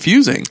 It's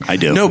confusing. I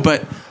do. No,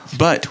 but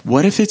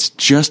what if it's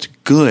just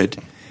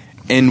good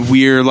and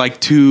we're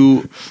like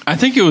too... I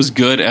think it was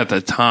good at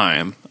the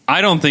time. I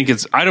don't think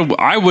it's...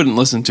 I wouldn't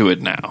listen to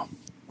it now.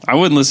 I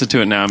wouldn't listen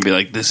to it now and be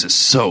like, this is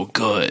so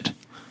good.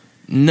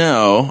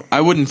 No,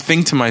 I wouldn't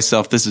think to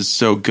myself, this is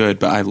so good,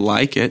 but I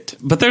like it.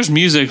 But there's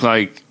music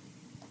like...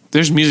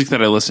 There's music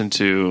that I listened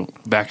to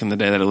back in the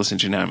day that I listen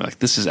to now. I'm like,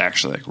 this is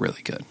actually like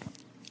really good.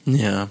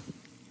 Yeah.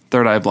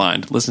 Third Eye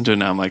Blind. Listen to it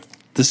now. I'm like,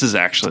 this is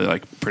actually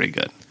like pretty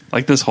good.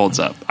 Like this holds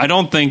up. I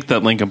don't think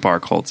that Linkin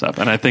Park holds up,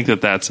 and I think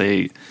that that's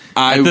at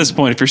this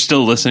point, if you're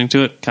still listening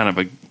to it,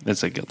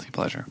 it's a guilty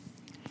pleasure.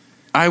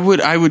 I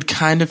would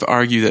kind of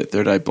argue that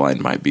Third Eye Blind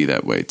might be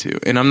that way too,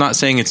 and I'm not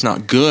saying it's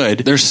not good.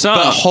 There's some,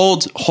 but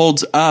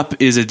holds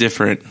up is a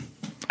different.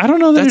 I don't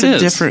know that that's it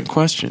is. That's a different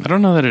question. I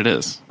don't know that it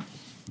is.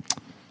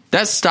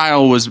 That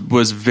style was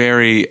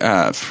very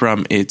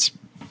from its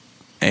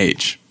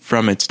age,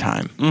 from its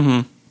time.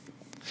 Mm-hmm.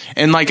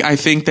 And like I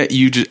think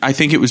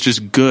it was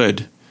just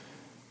good.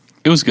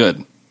 It was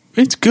good.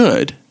 It's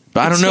good,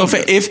 but I don't know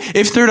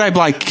if Third Eye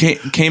Blind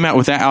came out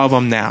with that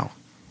album now.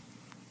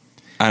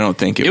 I don't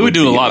think it would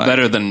do a lot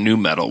better than nu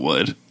metal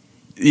would.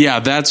 Yeah,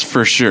 that's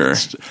for sure.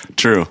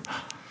 True.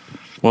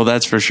 Well,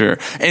 that's for sure.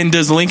 And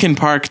does Linkin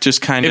Park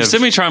just kind of... If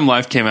Semi-Charmed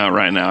Life came out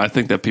right now, I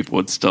think that people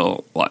would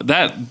still...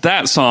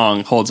 That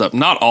song holds up.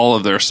 Not all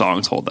of their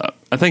songs hold up.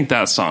 I think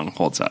that song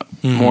holds up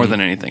more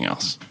than anything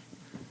else.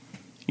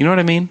 You know what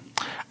I mean?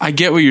 I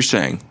get what you're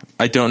saying.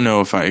 I don't know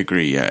if I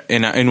agree yet.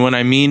 And when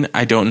I mean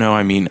I don't know,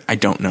 I mean I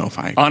don't know if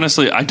I agree.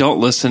 Honestly, I don't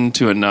listen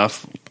to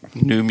enough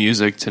new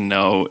music to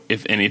know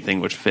if anything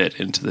would fit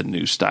into the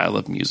new style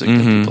of music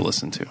that people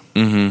listen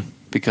to.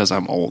 Because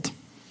I'm old.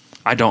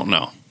 I don't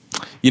know.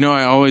 You know,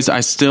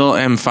 I still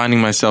am finding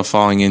myself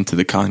falling into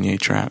the Kanye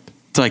trap.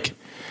 It's like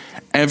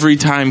every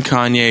time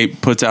Kanye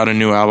puts out a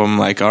new album, I'm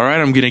like, all right,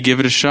 I'm going to give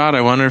it a shot.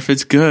 I wonder if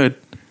it's good.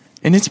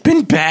 And it's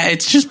been bad.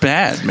 It's just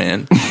bad,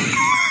 man.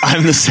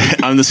 I'm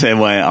the same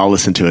way. I'll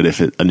listen to it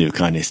if it's a new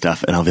Kanye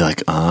stuff, and I'll be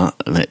like,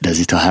 does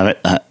he still have it?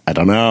 I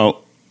don't know.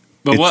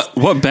 But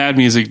what bad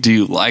music do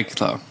you like,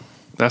 though?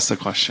 That's the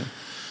question.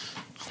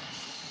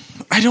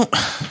 I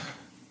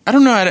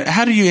don't know.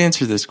 How do you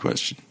answer this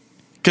question?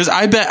 Because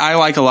I bet I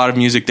like a lot of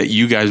music that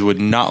you guys would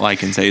not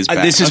like and say is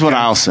bad. This is what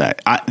I'll say.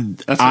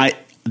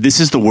 This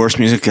is the worst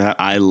music that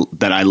I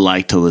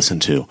like to listen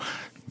to.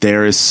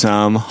 There is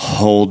some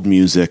hold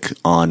music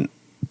on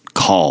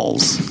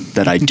calls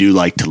that I do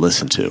like to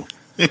listen to.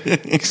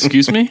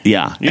 Excuse me?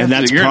 Yeah, and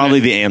that's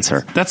probably the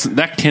answer.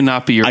 That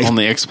cannot be your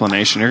only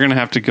explanation. You're going to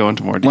have to go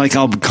into more detail. Like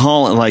I'll be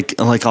calling, like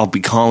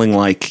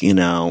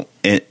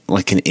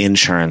like an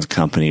insurance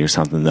company or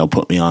something. They'll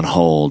put me on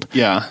hold.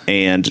 Yeah,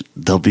 and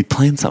they'll be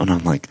playing something.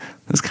 I'm like,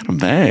 this kind of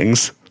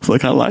bangs. It's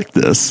like I like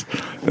this,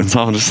 and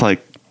so I'm just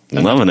like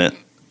loving it.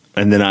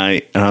 And then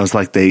I was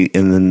like, they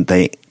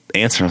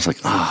answer. I was like,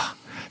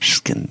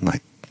 she's getting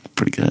like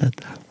pretty good.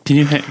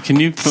 Can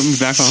you put me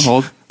back on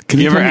hold? Can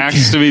you ever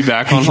ask to be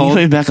back on hold? Can you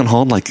put me back on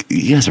hold? Like,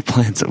 you guys are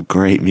playing some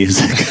great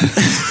music.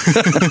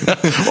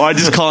 Or I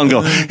just call and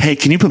go, hey,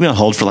 can you put me on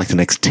hold for like the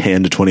next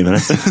 10 to 20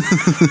 minutes?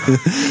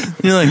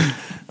 You're like,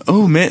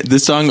 oh man,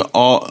 this song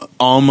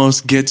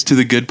almost gets to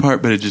the good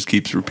part, but it just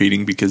keeps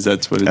repeating because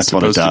that's what it's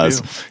supposed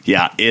to do.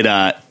 Yeah,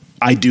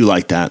 I do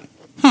like that.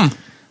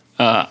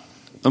 I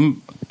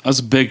was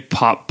a big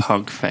pop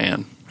punk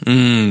fan.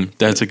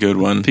 That's a good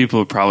one. People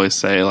would probably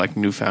say like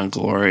Newfound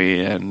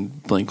Glory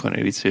and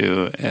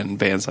Blink-182 and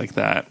bands like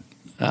that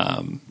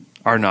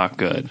are not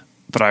good,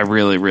 but I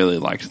really, really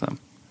liked them.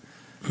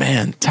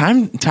 Man,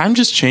 time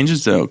just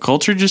changes though.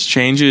 Culture just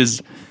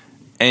changes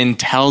and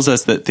tells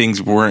us that things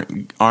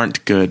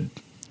aren't good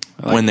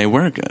when they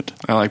were good.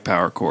 I like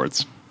Power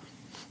Chords.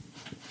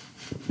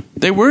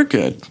 They were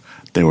good.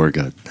 They were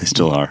good. They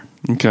still are.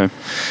 Okay,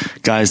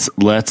 guys,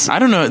 I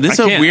don't know. This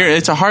is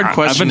it's a hard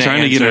question.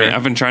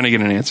 I've been trying to get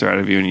an answer out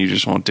of you, and you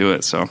just won't do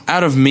it. So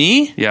out of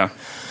me, yeah.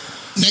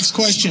 Next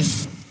question.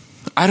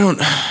 I don't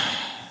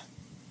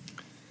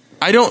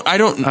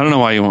know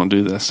why you won't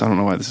do this. I don't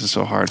know why this is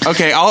so hard.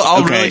 Okay,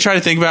 I'll really try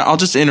to think about it. I'll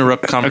just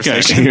interrupt the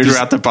conversation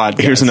throughout the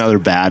podcast. Here's another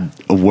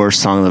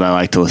worst song that I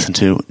like to listen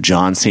to.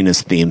 John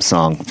Cena's theme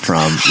song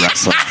from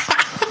wrestling.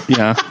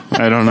 Yeah,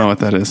 I don't know what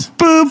that is.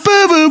 Boo,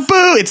 boo, boo,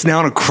 boo. It's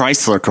now in a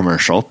Chrysler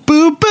commercial.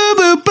 Boo, boo,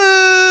 boo,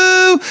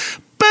 boo.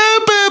 Boo,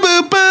 boo,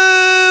 boo,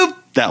 boo.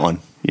 That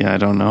one. Yeah, I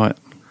don't know it.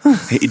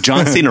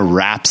 John Cena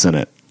raps in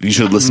it. You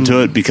should listen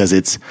to it because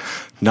it's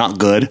not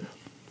good,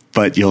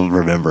 but you'll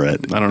remember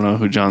it. I don't know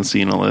who John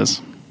Cena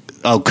is.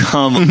 Oh,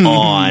 come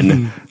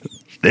on.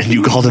 And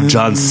you called him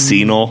John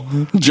Senile?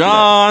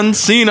 John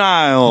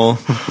Senile.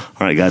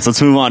 All right, guys,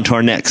 let's move on to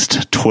our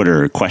next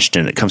Twitter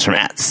question. It comes from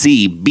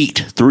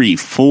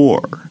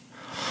 @CBeat34.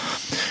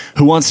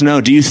 Who wants to know,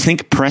 do you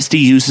think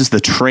Presti uses the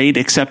trade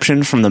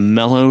exception from the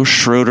Melo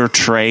Schroeder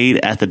trade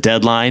at the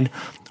deadline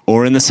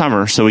or in the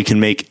summer so we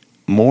can make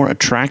more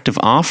attractive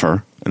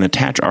offer and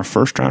attach our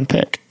first-round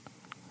pick?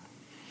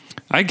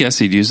 I guess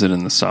he'd use it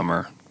in the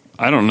summer.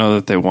 I don't know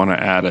that they want to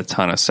add a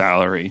ton of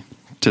salary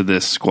to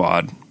this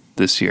squad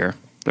this year.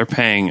 They're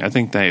paying, I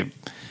think their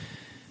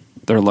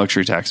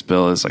luxury tax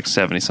bill is like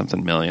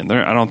 70-something million.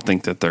 I don't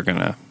think they'll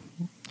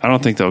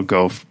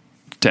go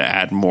to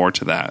add more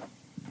to that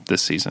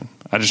this season.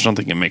 I just don't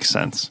think it makes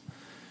sense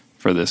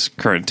for this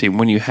current team.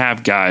 When you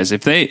have guys,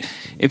 if it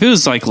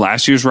was like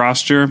last year's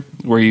roster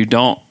where you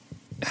don't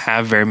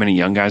have very many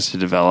young guys to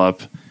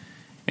develop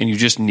and you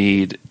just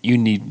need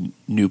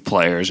new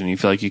players and you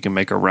feel like you can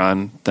make a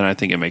run, then I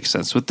think it makes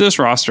sense. With this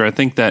roster, I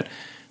think that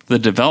the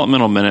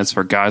developmental minutes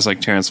for guys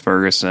like Terrence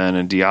Ferguson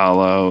and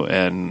Diallo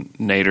and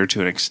Nader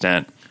to an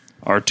extent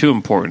are too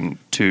important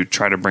to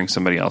try to bring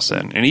somebody else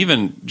in, and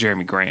even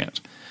Jeremy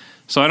Grant.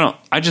 So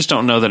I just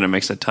don't know that it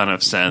makes a ton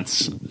of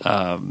sense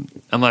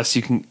unless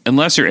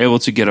you're able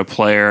to get a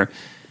player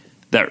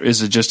that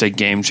is just a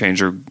game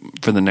changer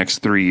for the next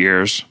 3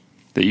 years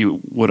that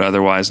you would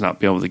otherwise not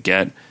be able to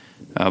get.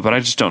 But I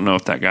just don't know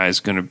if that guy is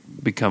going to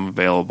become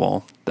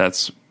available.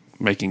 That's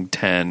making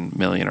 $10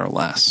 million or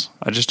less.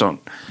 I don't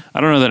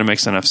know that it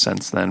makes enough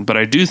sense then. But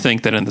I do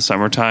think that in the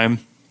summertime,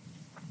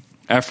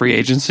 at free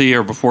agency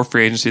or before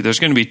free agency, there's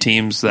going to be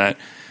teams that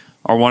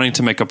are wanting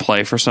to make a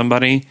play for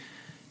somebody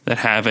that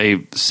have a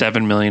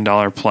 $7 million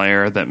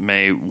player that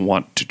may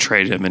want to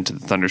trade him into the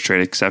Thunder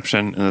trade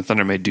exception, and the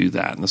Thunder may do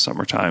that in the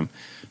summertime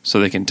so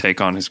they can take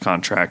on his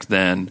contract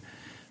then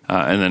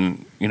and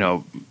then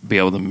be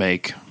able to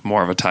make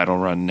more of a title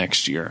run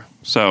next year.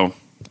 So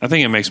I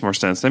think it makes more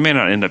sense. They may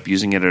not end up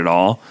using it at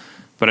all,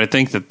 but I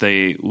think that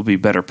they will be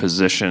better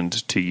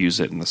positioned to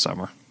use it in the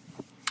summer.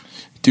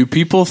 Do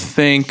people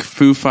think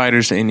Foo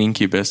Fighters and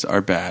Incubus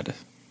are bad?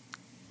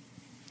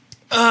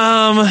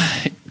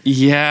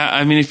 Yeah.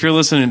 I mean, if you're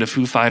listening to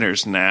Foo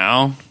Fighters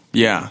now,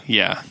 yeah.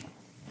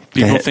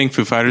 People think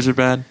Foo Fighters are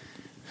bad?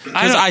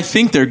 I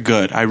think they're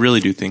good. I really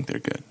do think they're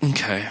good.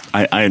 Okay.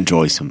 I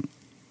enjoy some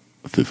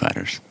Foo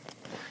Fighters.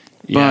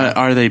 Yeah. But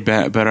are they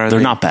bad? They're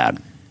not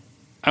bad.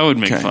 I would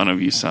make fun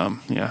of you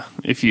some, yeah.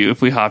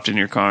 If we hopped in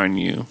your car and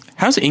you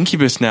How's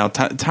Incubus now?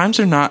 Times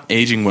are not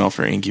aging well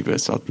for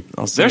Incubus. I'll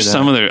say There's that.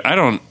 some of their. I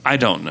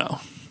don't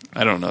know.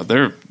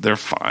 They're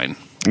fine.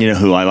 You know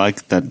who I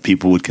like that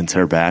people would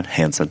consider bad?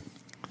 Hanson.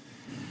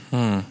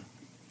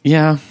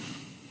 Yeah,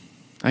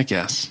 I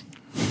guess.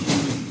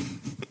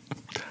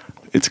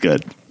 It's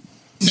good.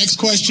 Next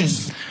question.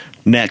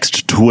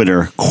 Next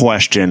Twitter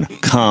question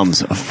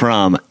comes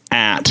from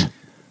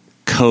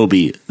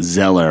 @Kobe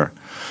Zeller,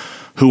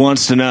 who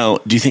wants to know,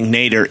 do you think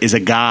Nader is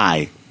a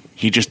guy?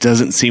 He just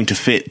doesn't seem to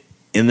fit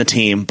in the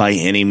team by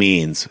any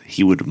means.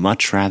 He would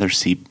much rather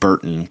see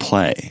Burton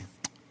play.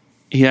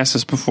 He asked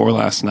us before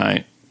last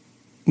night.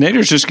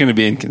 Nader's just going to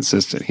be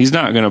inconsistent. He's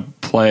not going to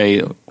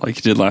play like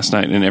he did last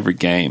night in every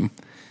game.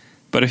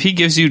 But if he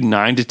gives you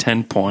 9 to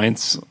 10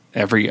 points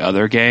every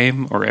other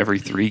game or every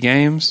 3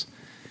 games,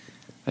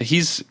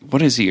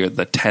 what is he,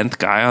 the 10th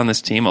guy on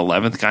this team,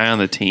 11th guy on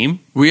the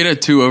team? We had a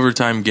 2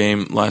 overtime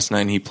game last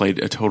night, and he played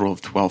a total of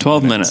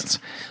 12 minutes.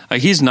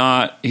 Like he's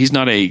not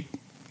a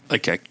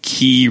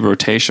key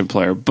rotation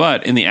player,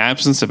 but in the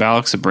absence of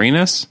Alex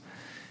Abrinas,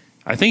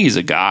 I think he's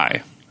a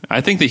guy. I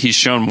think that he's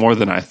shown more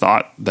than I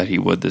thought that he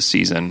would this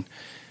season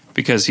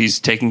because he's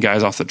taking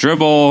guys off the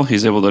dribble.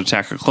 He's able to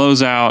attack a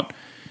closeout. I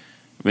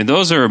mean,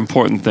 those are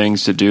important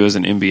things to do as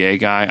an NBA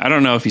guy. I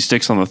don't know if he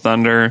sticks on the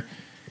Thunder.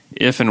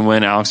 If and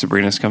when Alex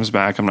Abrinas comes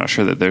back, I'm not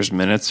sure that there's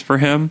minutes for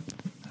him.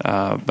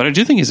 But I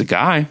do think he's a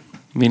guy,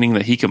 meaning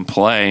that he can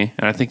play,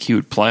 and I think he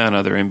would play on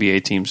other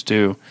NBA teams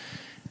too.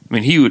 I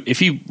mean, if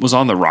he was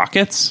on the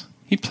Rockets,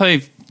 he'd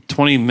play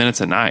 20 minutes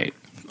a night.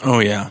 Oh,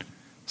 yeah.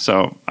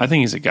 So I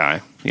think he's a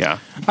guy. Yeah.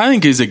 I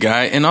think he's a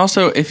guy. And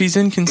also, if he's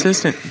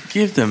inconsistent,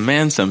 give the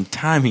man some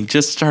time. He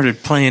just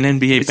started playing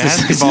NBA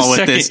basketball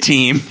with this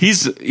team.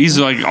 He's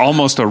like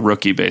almost a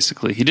rookie,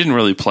 basically. He didn't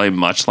really play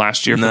much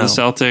last year for the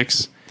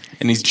Celtics.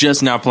 And he's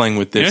just now playing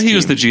with this team. He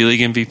was the G League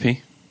MVP.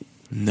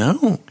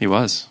 No. He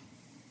was.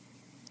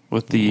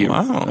 With the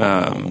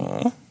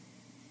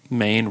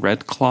Maine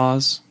Red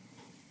Claws.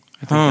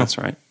 I think that's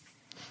right.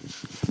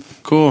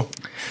 Cool.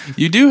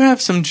 You do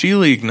have some G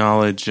League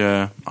knowledge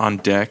on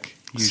deck.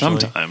 Usually.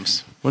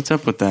 Sometimes. What's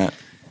up with that?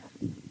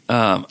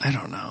 I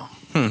don't know.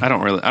 I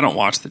don't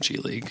watch the G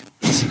League.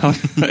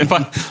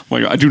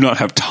 I do not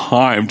have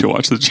time to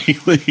watch the G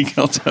League.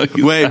 I'll tell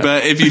you. Wait,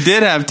 but if you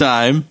did have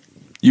time,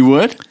 you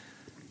would?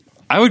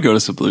 I would go to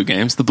some Blue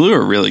games. The Blue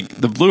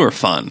are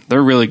fun.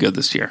 They're really good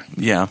this year.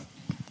 Yeah.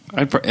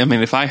 I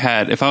mean, if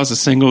I was a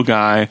single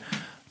guy,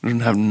 I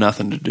didn't have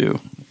nothing to do.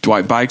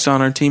 Dwight Bike's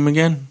on our team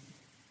again?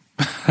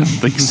 I don't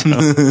think so.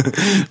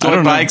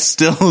 Dwight Bike's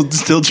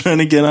still trying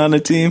to get on a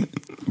team?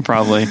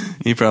 Probably.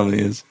 He probably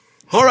is.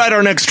 All right,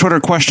 our next Twitter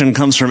question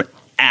comes from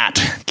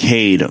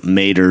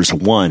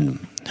 @CadeMaters1,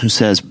 who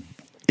says,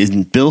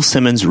 in Bill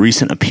Simmons'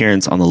 recent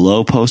appearance on the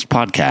Low Post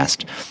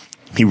podcast,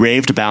 he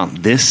raved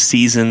about this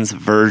season's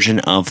version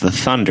of the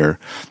Thunder,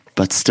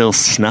 but still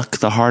snuck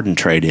the Harden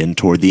trade in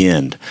toward the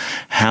end.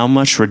 How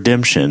much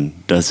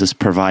redemption does this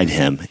provide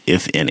him,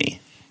 if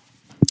any?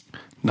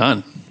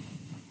 None.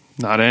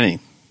 Not any.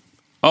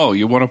 Oh,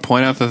 you want to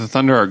point out that the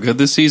Thunder are good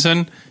this season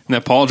and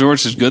that Paul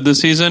George is good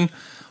this season?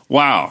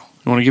 Wow.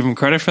 You want to give him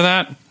credit for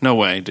that? No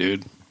way,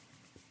 dude.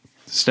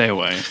 Stay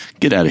away.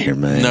 Get out of here,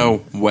 man.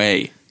 No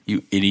way,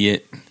 you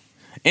idiot.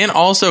 And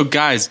also,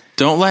 guys,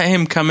 don't let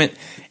him come in.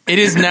 It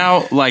is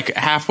now like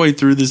halfway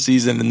through the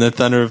season, and the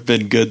Thunder have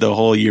been good the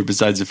whole year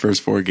besides the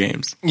first 4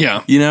 games.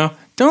 Yeah. You know?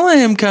 Don't let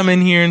him come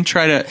in here and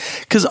try to...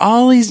 Because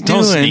all he's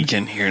doing... Don't sneak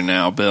in here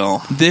now,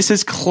 Bill. This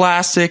is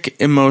classic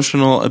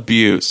emotional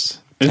abuse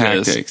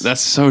tactics.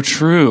 That's so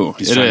true.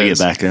 He's trying to get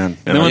back in. And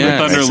then when the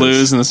Thunder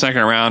lose in the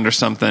second round or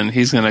something,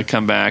 he's going to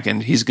come back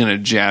and he's going to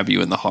jab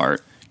you in the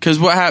heart. Because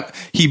what happened?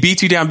 He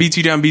beats you down, gives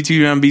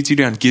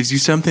you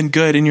something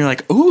good, and you're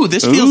like, "Ooh,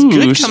 this feels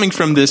good coming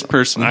from this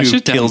person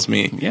who kills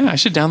me." Yeah, I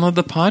should download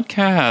the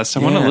podcast. I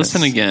want to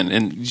listen again,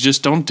 and you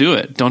just don't do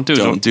it. Don't do it.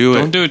 Don't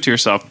do it to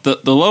yourself. The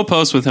Low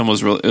Post with him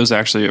was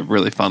actually a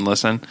really fun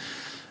listen,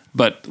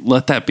 but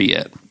let that be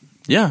it.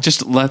 Yeah,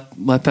 just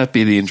let that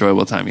be the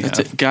enjoyable time you have.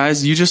 It.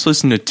 Guys, you just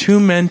listen to 2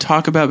 men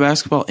talk about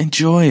basketball.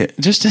 Enjoy it.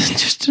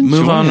 Just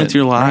move on with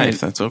your life. Right.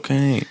 That's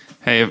okay.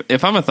 Hey,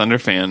 if I'm a Thunder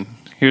fan,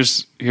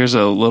 here's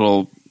a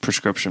little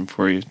prescription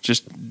for you.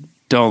 Just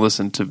don't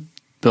listen to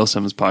Bill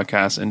Simmons'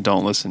 podcast and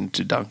don't listen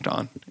to Dunked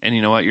On. And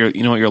you know what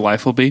your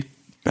life will be?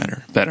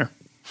 Better. I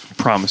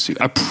promise you.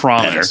 I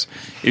promise. Better.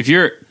 If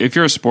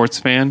you're a sports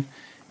fan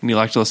and you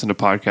like to listen to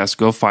podcasts,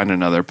 go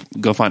find other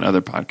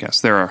podcasts.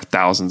 There are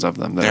thousands of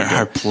them. There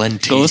are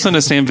plenty. Go listen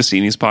to Sam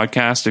Vecini's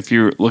podcast. If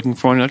you're looking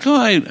for one, you're like,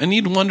 I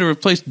need one to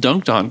replace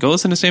Dunked On. Go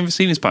listen to Sam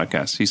Vecini's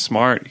podcast. He's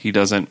smart. He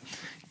doesn't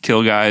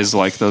kill guys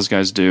like those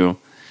guys do.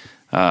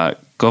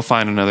 Go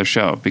find another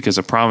show because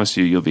I promise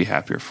you'll be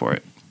happier for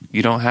it.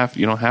 You don't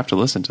have to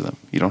listen to them.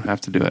 You don't have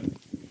to do it.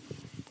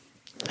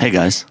 Hey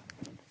guys,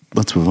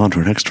 let's move on to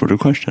our next Twitter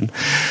question.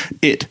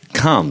 It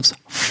comes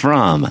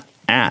from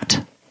 @Lance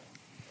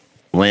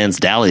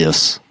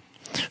Dalius,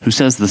 who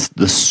says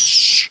the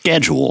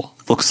schedule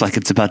looks like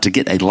it's about to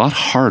get a lot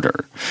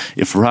harder.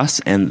 If Russ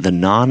and the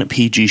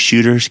non-PG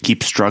shooters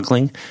keep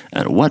struggling,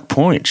 at what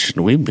point should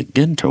we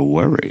begin to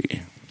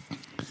worry?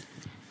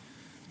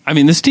 I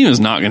mean, this team is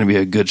not going to be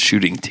a good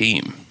shooting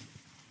team.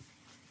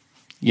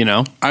 You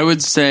know? I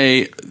would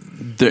say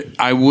that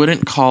I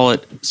wouldn't call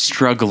it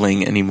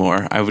struggling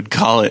anymore. I would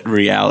call it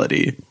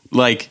reality.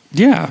 Like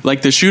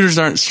the shooters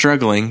aren't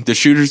struggling. The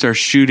shooters are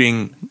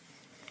shooting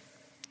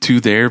to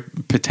their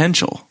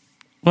potential.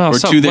 Or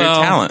to their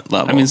talent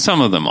level. I mean, some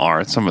of them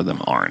are, some of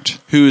them aren't.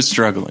 Who is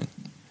struggling?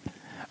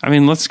 I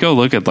mean, let's go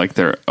look at like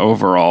their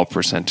overall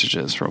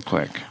percentages real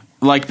quick.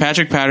 Like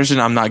Patrick Patterson,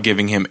 I'm not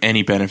giving him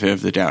any benefit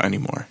of the doubt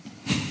anymore.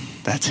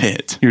 That's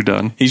it. You're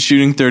done. He's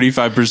shooting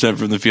 35%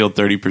 from the field,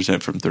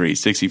 30% from three,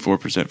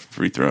 64% from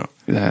free throw.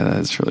 Yeah,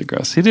 that's really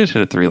gross. He did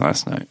hit a 3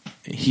 last night.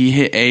 He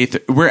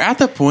hit we're at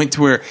the point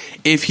to where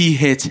if he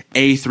hits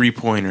a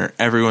 3-pointer,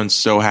 everyone's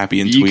so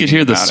happy and tweeting. You could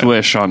hear the about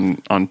swish on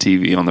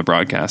TV on the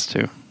broadcast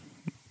too.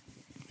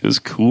 It was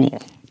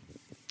cool.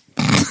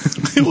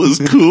 It was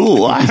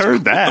cool. I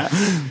heard that.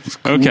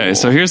 Cool. Okay,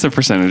 so here's the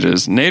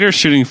percentages. Nader's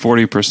shooting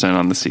 40%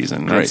 on the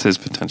season. That's his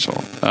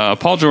potential.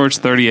 Paul George,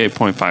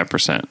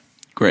 38.5%.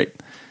 Great.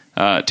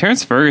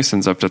 Terrence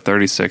Ferguson's up to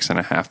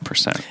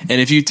 36.5%. And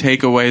if you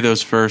take away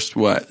those first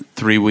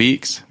 3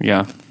 weeks,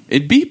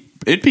 it'd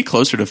be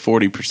closer to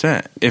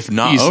 40%, if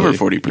not easily, over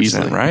 40%,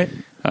 easily. right?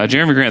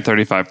 Jeremy Grant,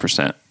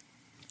 35%.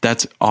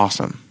 That's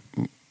awesome.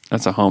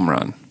 That's a home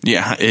run.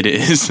 Yeah, it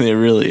is. It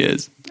really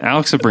is.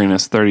 Alex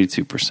Abrinas,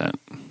 32%.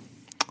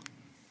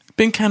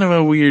 Been kind of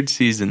a weird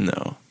season,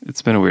 though.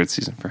 It's been a weird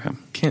season for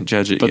him. Can't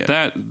judge it but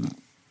yet. But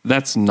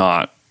that's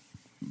not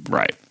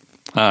right.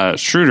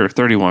 Schroeder,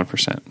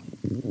 31%.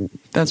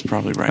 That's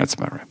probably right. That's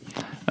about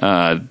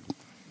right.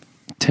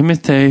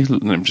 Timothy,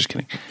 no, I'm just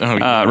kidding.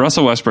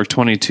 Russell Westbrook,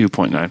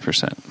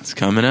 22.9%. It's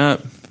coming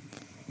up.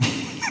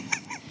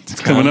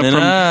 It's coming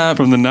up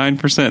from the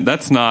 9%.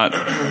 That's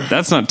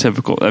not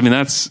typical. I mean,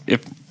 that's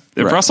if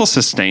Russell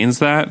sustains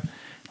that,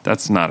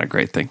 that's not a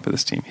great thing for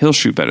this team. He'll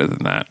shoot better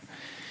than that.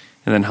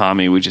 And then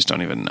Hami, we just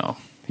don't even know.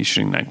 He's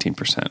shooting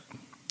 19%,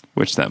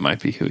 which that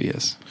might be who he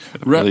is,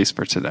 at least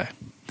for today.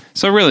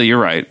 So really, you're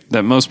right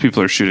that most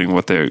people are shooting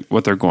what they're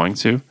going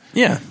to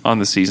on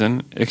the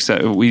season.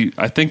 Except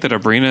I think that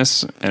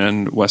Abrinas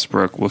and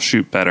Westbrook will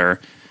shoot better.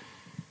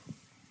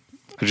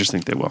 I just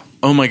think they will.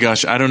 Oh my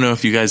gosh, I don't know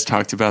if you guys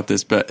talked about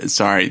this, but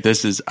sorry,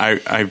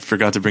 I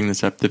forgot to bring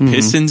this up. The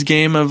Pistons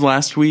game of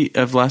last week.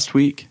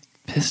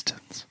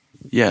 Pistons.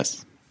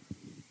 Yes.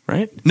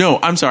 Right? No,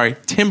 I'm sorry.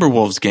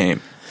 Timberwolves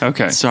game.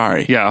 Okay.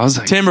 Sorry. Yeah, I was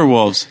like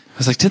Timberwolves. I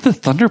was like, did the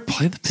Thunder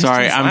play the Pistons?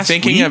 Sorry,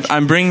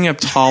 I'm bringing up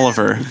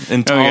Tolliver,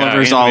 and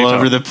Tolliver's all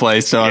over the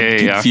place, so I'm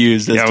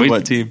confused as to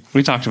what team.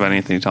 We talked about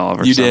Anthony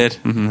Tolliver. You did?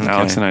 Mm-hmm. Okay.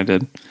 Alex and I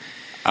did.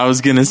 I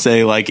was going to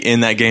say, like,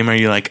 in that game, are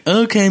you like,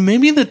 okay,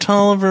 maybe the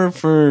Tolliver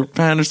for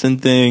Patterson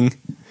thing,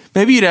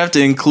 maybe you'd have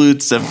to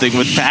include something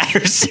with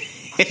Patterson.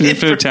 You have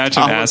to attach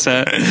an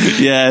asset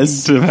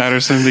yes. to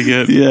Patterson to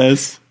get.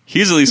 Yes.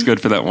 He's at least good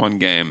for that one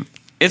game.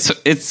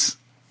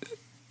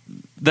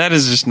 That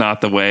is just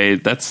not the way.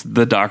 That's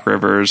the Doc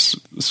Rivers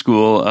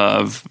school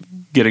of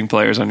getting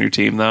players on your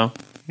team, though.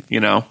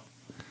 You know,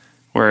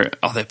 where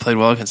they played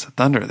well against the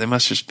Thunder. They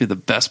must just be the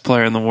best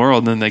player in the world.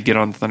 And then they get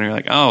on the Thunder. You're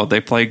like,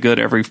 they play good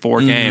every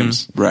 4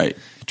 games, right?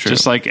 True.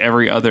 Just like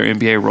every other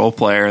NBA role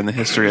player in the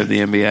history of the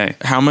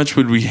NBA. How much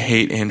would we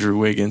hate Andrew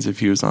Wiggins if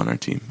he was on our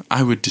team?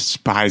 I would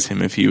despise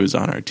him if he was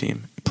on our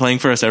team. Playing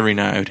for us every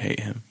night, I would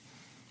hate him.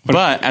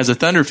 But as a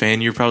Thunder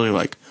fan, you're probably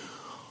like,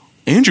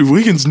 Andrew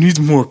Wiggins needs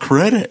more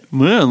credit.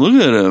 Man,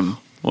 look at him.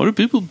 Why do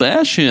people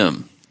bash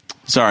him?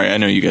 Sorry, I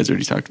know you guys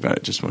already talked about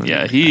it. Just wanted to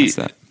ask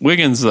that.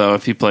 Wiggins, though,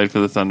 if he played for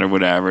the Thunder,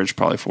 would average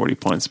probably 40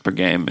 points per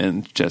game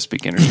in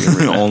Chesapeake Energy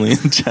Arena. Only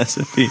in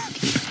Chesapeake.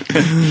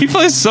 He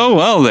plays so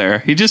well there.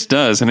 He just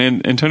does.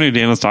 And Antonio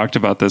Daniels talked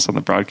about this on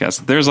the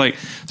broadcast. There's like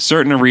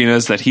certain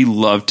arenas that he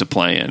loved to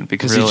play in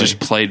because he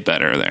just played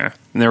better there.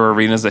 And there were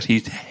arenas that he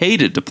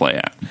hated to play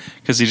at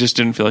because he just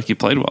didn't feel like he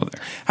played well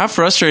there. How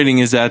frustrating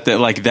is that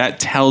that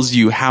tells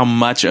you how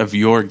much of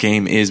your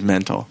game is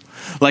mental?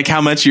 Like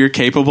how much you're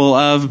capable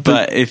of,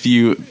 but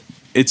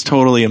it's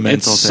totally a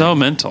mental thing. It's so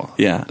mental.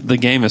 Yeah. The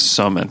game is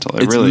so mental.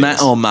 It's really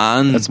mental, is.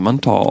 man. It's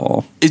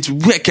mental. It's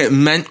wicked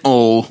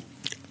mental.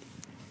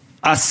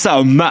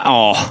 So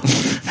metal.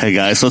 Hey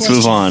guys, let's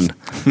move on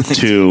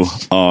to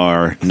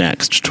our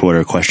next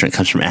Twitter question. It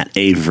comes from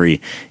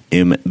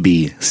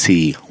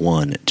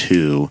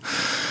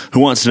 @AveryMBC12, who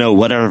wants to know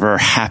whatever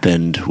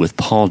happened with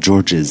Paul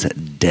George's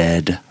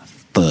dead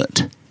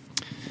foot.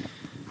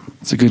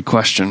 It's a good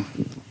question.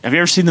 Have you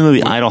ever seen the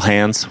movie Idle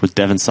Hands with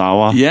Devon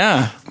Sawa?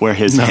 Yeah, where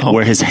his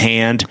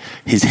hand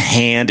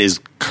is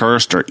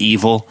cursed or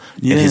evil,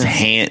 and his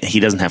hand, he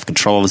doesn't have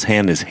control of his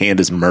hand. His hand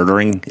is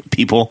murdering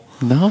people.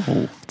 No,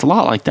 it's a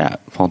lot like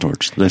that. Paul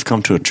George. They've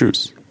come to a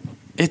truce.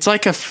 It's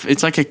like a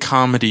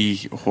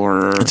comedy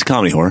horror. It's a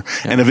comedy horror,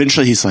 and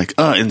eventually he's like,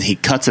 and he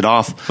cuts it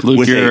off.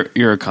 Luke,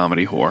 you're a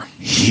comedy whore.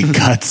 He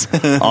cuts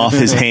off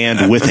his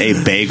hand with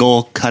a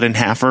bagel cut in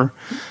halfer.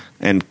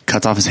 and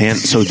cuts off his hand.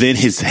 So then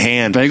his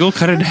hand bagel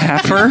cut in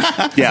halfer.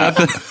 Yeah,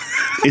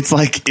 it's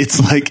like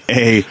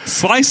a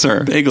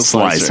slicer, bagel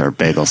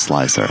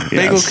slicer. Yes.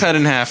 Bagel cut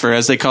in halfer,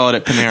 as they call it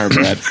at Panera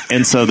Bread.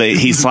 And so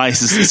he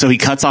slices. So he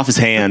cuts off his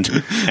hand,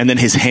 and then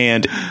his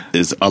hand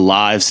is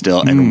alive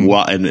still,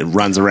 and it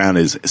runs around,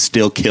 is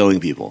still killing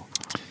people.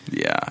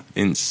 Yeah,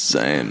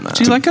 insane, man.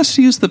 Do you like us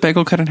to use the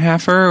bagel cut in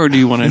halfer, or do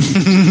you want to?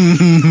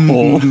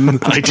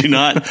 I do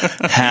not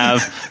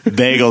have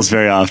bagels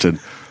very often.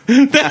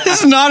 That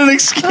is not an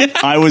excuse.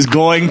 I was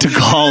going to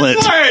call it.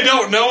 Sorry, I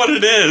don't know what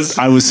it is.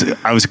 I was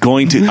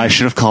going to. I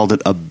should have called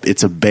it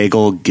it's a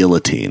bagel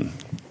guillotine.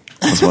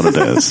 That's what it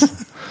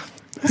is.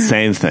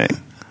 Same thing,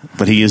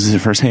 but he uses it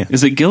for his hand.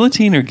 Is it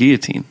guillotine or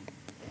guillotine?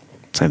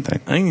 Same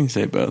thing. I can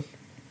say both.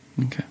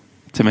 Okay.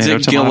 Tomato.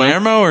 Is it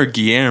Guillermo or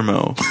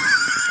Guillermo?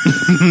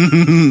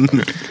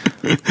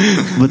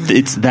 But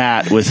it's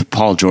that with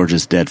Paul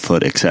George's dead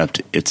foot,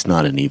 except it's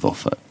not an evil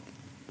foot.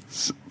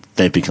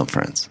 They've become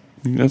friends.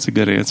 That's a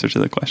good answer to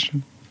the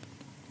question.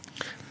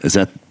 Is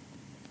that?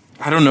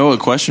 I don't know what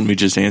question we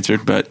just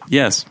answered, but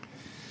yes.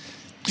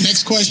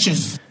 Next question.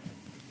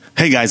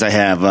 Hey guys, I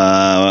have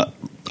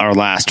our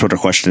last Twitter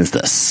question is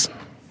this.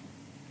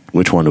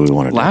 Which one do we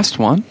want to do? Last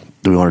one?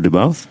 Do we want to do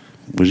both?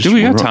 We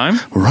got time?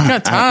 We're running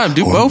got time.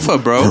 Do both,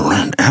 bro. We're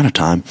running out of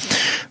time.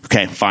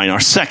 Okay, fine. Our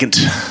second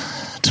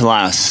to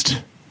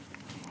last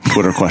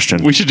Twitter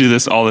question. We should do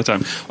this all the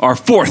time. Our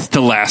fourth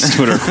to last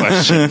Twitter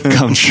question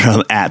comes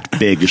from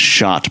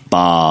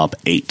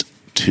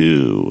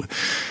 @BigShotBob82,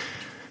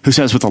 who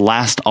says, with the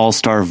last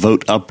All-Star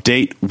vote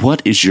update,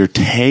 what is your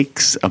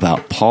takes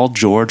about Paul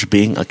George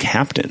being a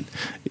captain?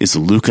 Is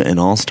Luka an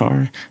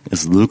All-Star?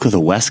 Is Luka the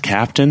West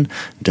captain?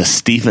 Does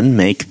Stephen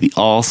make the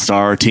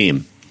All-Star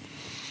team?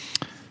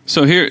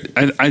 So here,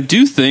 I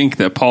do think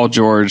that Paul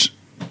George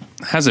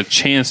has a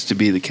chance to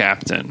be the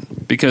captain,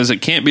 because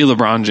it can't be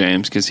LeBron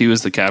James because he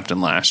was the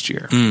captain last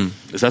year.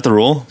 Is that the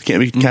rule? Can't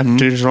be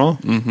captain at all?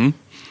 Mm-hmm.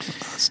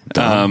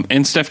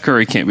 And Steph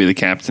Curry can't be the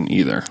captain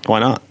either. Why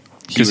not?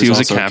 Because he was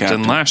a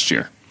captain last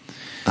year.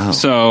 Oh.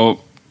 So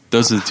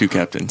those are the two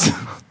captains.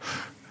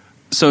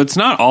 So it's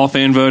not all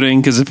fan voting,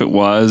 because if it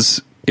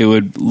was,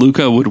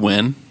 Luka would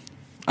win.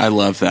 I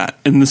love that.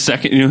 And the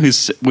second, who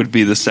would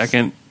be the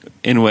second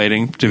in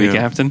waiting to be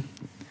captain?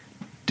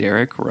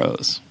 Derrick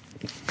Rose.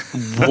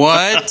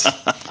 What?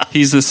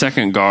 He's the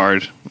second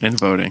guard in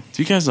voting.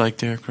 Do you guys like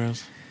Derrick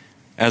Rose?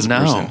 As a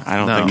person, I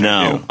don't think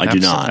I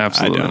do not.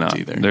 Absolutely I don't not.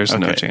 either. There's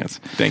no chance.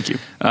 Thank you.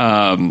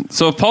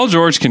 So if Paul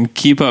George can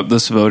keep up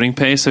this voting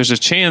pace, there's a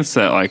chance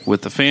that, like,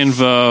 with the fan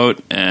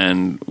vote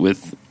and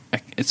with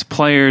its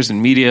players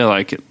and media,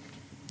 like,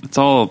 it's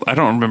all, I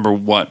don't remember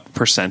what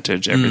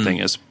percentage everything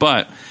is,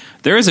 but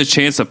there is a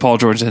chance that Paul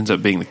George ends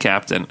up being the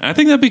captain. I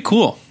think that'd be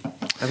cool.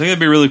 I think that'd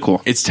be really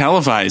cool. It's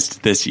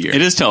televised this year.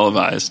 It is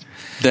televised.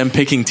 Them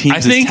picking teams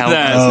I think is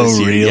televised this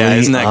year. Really? Yeah,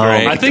 isn't that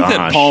great? I think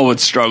that Paul would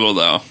struggle,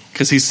 though,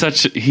 because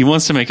he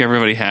wants to make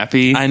everybody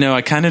happy. I know.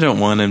 I kind of don't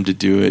want him to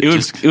do it.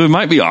 It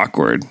might be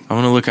awkward. I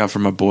want to look out for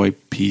my boy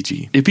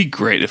PG. It'd be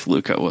great if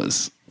Luka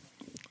was.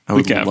 I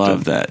would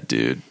love that,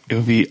 dude. It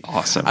would be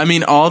awesome. I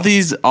mean, all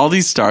these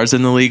stars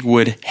in the league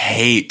would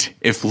hate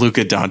if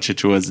Luka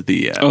Doncic was the.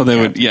 They captain.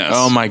 would. Yes.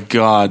 Oh my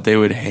God, they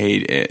would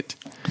hate it.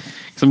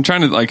 So I'm trying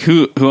to, like,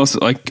 who else?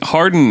 Like,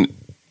 Harden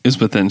is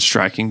within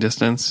striking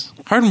distance.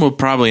 Harden will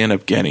probably end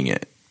up getting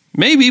it.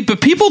 Maybe,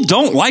 but people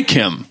don't like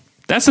him.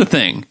 That's the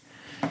thing.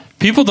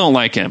 People don't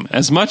like him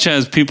as much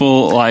as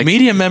people like.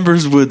 Media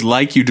members would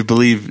like you to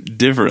believe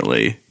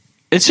differently.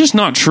 It's just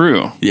not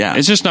true. Yeah.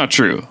 It's just not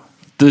true.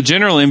 The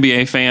general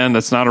NBA fan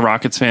that's not a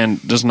Rockets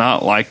fan does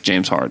not like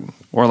James Harden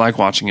or like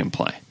watching him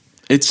play.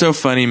 It's so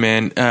funny,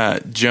 man.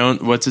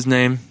 What's his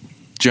name?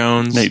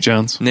 Nate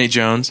Jones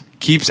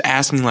keeps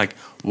asking, like,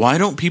 why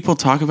don't people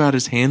talk about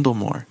his handle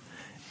more?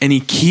 And he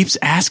keeps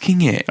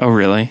asking it. Oh,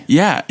 really?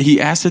 Yeah,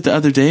 he asked it the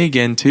other day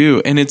again, too.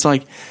 And it's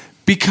like,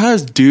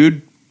 because,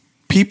 dude,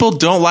 people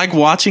don't like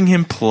watching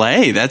him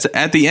play. That's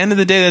at the end of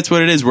the day, that's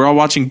what it is. We're all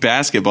watching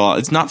basketball.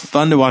 It's not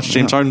fun to watch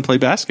James Harden play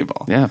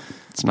basketball. Yeah,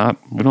 it's not.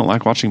 We don't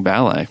like watching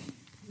ballet.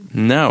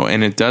 No,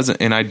 and it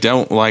doesn't. And I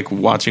don't like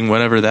watching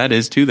whatever that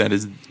is, too. That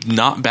is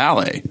not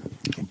ballet.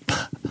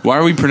 Why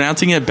are we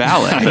pronouncing it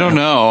ballet? I don't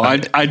know.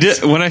 I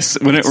did when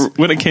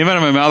it came out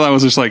of my mouth. I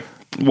was just like,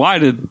 why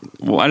did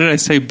I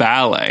say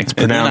ballet?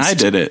 And then I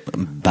did it.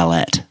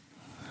 Ballet.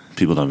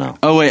 People don't know.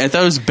 Oh wait, I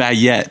thought it was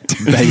Bayette.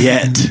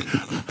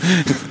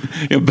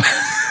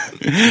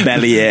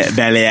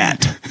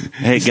 Bayette.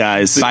 Hey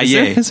guys,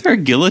 is there a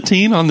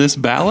guillotine on this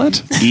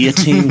ballot?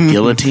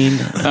 Guillotine.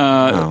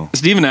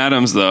 Steven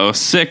Adams, though,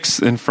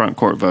 6th in front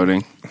court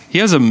voting. He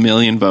has 1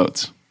 million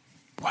votes.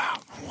 Wow.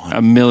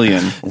 1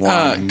 million.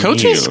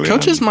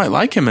 Coaches might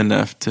like him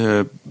enough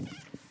to.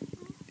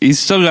 He's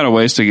still got a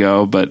ways to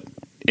go, but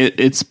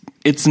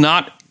it's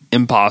not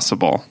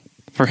impossible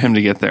for him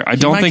to get there. I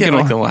don't think it'll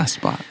like the last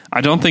spot.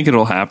 I don't think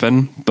it'll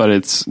happen, but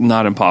it's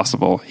not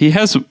impossible. He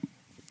has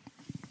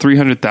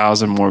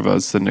 300,000 more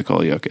votes than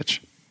Nikola Jokic.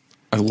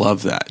 I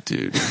love that,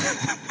 dude.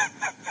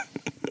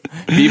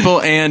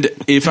 People, and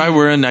if I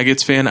were a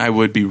Nuggets fan, I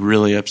would be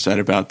really upset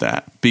about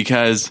that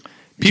because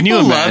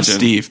people love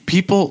Steve.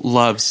 People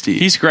love Steve.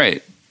 He's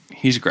great.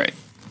 He's great.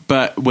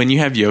 But when you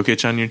have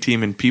Jokic on your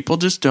team and people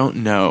just don't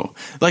know,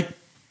 like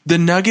the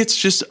Nuggets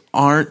just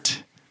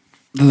aren't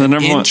the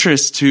number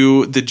interest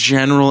to the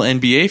general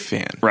NBA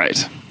fan.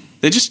 Right.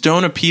 They just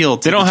don't appeal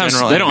to they don't the have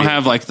general they NBA. don't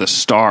have like the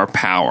star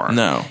power.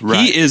 No, right.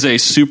 He is a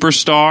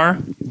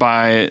superstar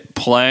by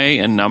play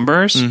and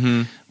numbers,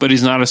 but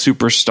he's not a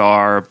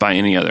superstar by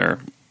any other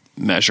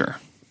measure.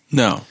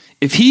 No.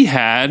 If he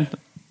had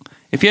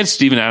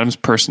Steven Adams'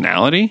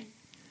 personality,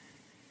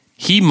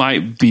 he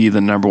might be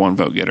the number one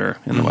vote getter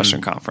in the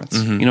Western Conference.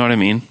 You know what I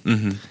mean?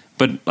 Mm-hmm.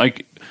 But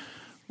like,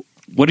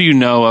 what do you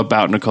know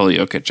about Nikola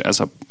Jokic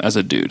as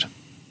a dude?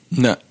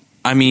 No,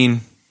 I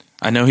mean,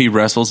 I know he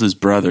wrestles his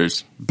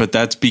brothers, but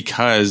that's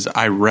because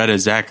I read a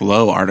Zach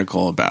Lowe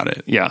article about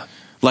it. Yeah,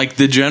 like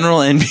the general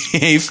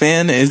NBA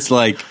fan is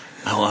like,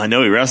 oh, I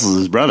know he wrestles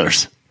his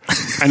brothers.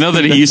 I know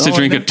that he used to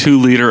drink a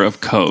 2-liter of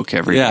Coke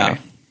every day.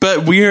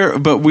 But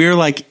we're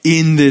like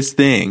in this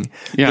thing.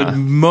 Yeah. But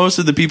most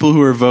of the people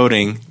who are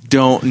voting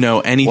don't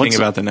know anything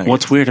about the Nuggets.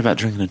 What's weird about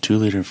drinking a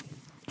 2-liter of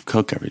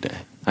Coke every day?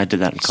 I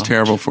did that in college. It's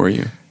terrible for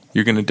you.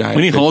 You're going to die.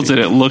 When he holds it,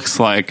 it looks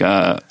like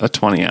a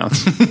 20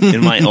 ounce.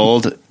 in my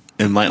old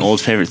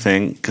favorite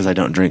thing, because I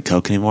don't drink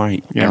Coke anymore,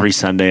 every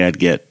Sunday I'd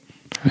get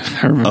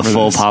a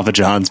full Papa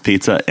John's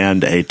pizza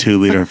and a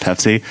 2-liter of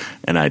Pepsi,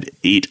 and I'd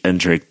eat and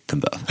drink them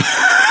both.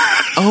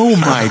 Oh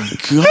my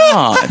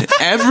God.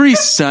 Every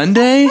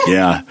Sunday?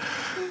 Yeah.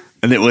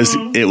 And it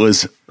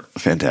was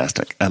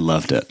fantastic. I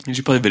loved it. Did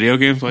you play video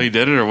games while you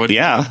did it, or what?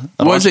 Yeah.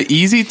 Was it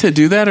easy to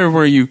do that, or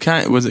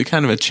was it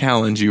kind of a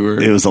challenge you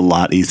were? It was a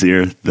lot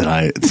easier than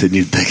I didn't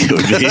even think it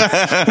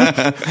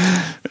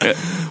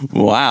would be.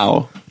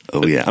 Wow.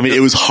 Oh yeah. I mean,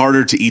 it was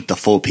harder to eat the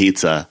full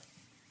pizza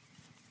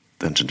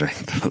than to drink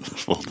the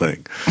full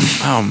thing.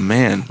 Oh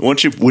man.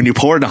 When you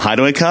pour it in a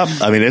Hideaway cup,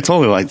 I mean, it's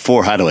only like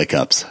 4 Hideaway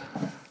cups.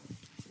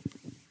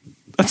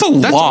 That's a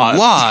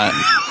lot.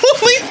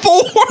 Only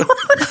 4?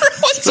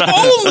 What's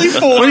only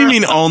 4? What do you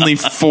mean only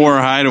 4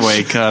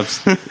 Hideaway cups?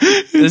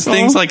 This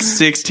thing's like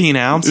 16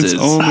 ounces.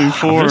 It's only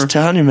 4. I'm just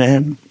telling you,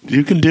 man.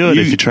 You can do it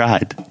if you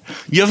tried.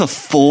 You have a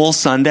full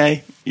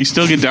Sunday. You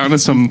still get down to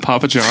some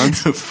Papa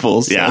John's?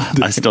 Full Sunday. Yeah,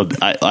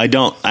 I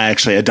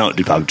don't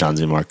do Papa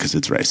John's anymore because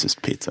it's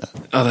racist pizza.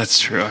 Oh, that's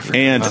true. I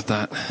forgot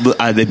about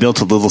that. They built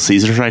a Little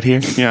Caesars right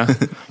here. Yeah,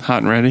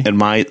 hot and ready. And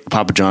my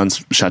Papa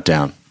John's shut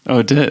down. Oh,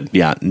 it did?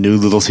 Yeah, new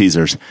Little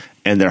Caesars.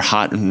 And their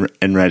hot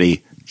and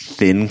ready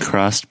thin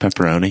crust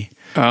pepperoni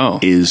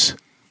is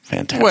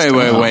fantastic.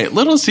 Wait.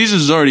 Little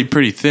Caesars is already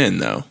pretty thin,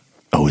 though.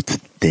 Oh, it's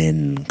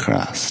thin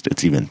crust.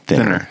 It's even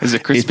thinner. Is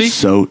it crispy?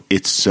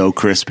 It's so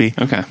crispy.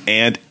 Okay.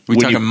 And we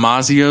talking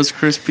Mazio's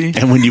crispy?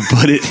 And when you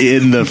put it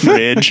in the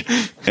fridge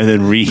and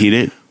then reheat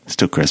it, it's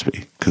still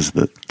crispy because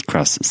the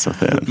crust is so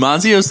thin.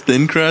 Mazio's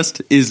thin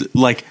crust is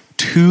like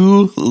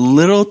 2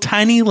 little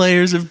tiny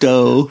layers of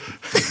dough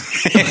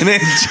and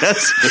it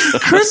just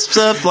crisps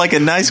up like a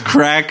nice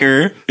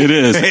cracker. It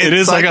is. It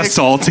is like a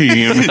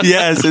saltine.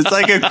 Yes, it's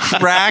like a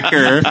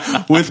cracker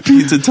with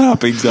pizza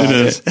toppings on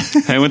it.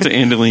 I went to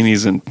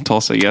Andolini's in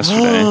Tulsa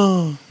yesterday.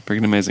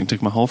 Freaking amazing.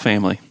 Took my whole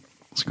family.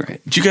 It's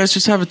great. Did you guys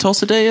just have a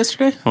Tulsa day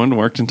yesterday? I went and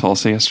worked in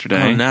Tulsa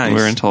yesterday. Oh, nice. We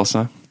were in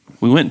Tulsa.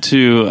 We went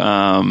to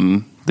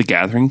the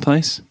Gathering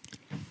Place.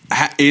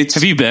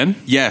 Have you been?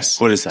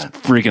 Yes. What is that?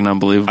 Freaking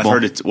unbelievable.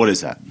 I've heard what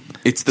is that?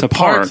 It's the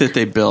park that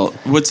they built.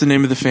 What's the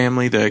name of the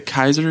family? The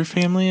Kaiser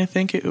family, I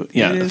think it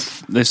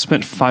is. They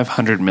spent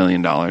 $500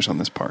 million on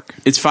this park.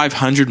 It's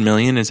 $500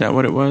 million. Is that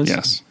what it was?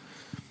 Yes.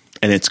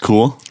 And it's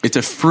cool? It's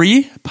a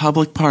free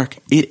public park.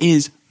 It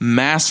is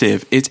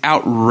massive. It's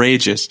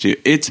outrageous, dude.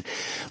 It's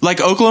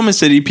like Oklahoma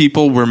City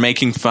people were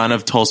making fun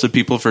of Tulsa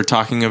people for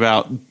talking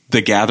about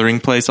the Gathering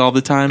Place all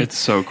the time. It's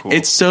so cool.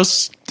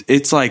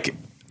 It's like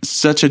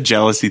such a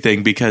jealousy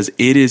thing because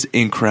it is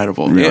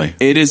incredible. Really?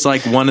 It is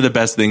like one of the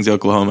best things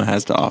Oklahoma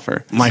has to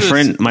offer. My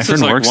friend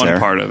works one there.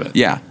 Part of it.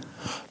 Yeah.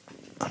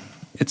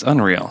 It's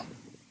unreal.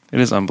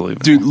 It is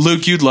unbelievable. Dude,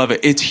 Luke, you'd love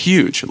it. It's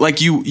huge.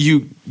 Like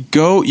you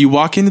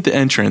walk into the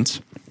entrance.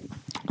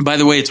 By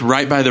the way, it's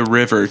right by the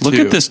river, too. Look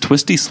at this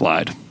twisty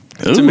slide.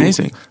 It's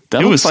amazing.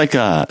 That looks like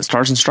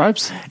Stars and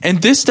Stripes. And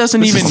this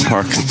doesn't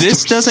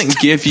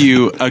give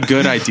you a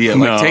good idea.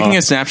 Like taking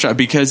a snapshot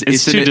because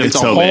it's a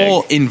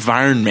whole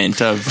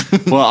environment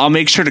of. Well, I'll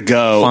make sure to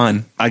go.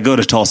 Fun. I go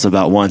to Tulsa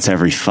about once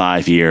every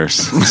 5 years,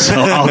 so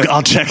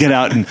I'll check it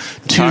out in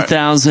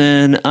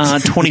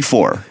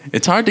 2024.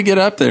 It's hard to get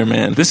up there,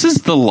 man. This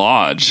is the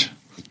lodge.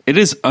 It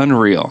is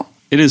unreal.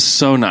 It is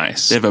so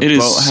nice. They have a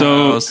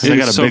boathouse. They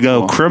got a big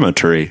old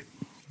crematory.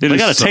 They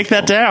got to take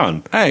that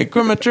down. Hey,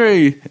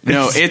 crematory.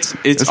 No, it's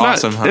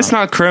awesome. Not, It's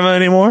not crema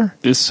anymore.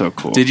 It's so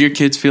cool. Did your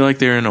kids feel like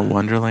they're in a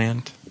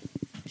wonderland?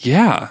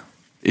 Yeah.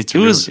 It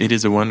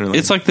is a wonderland.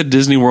 It's like the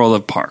Disney World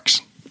of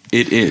parks.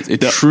 It is.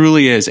 It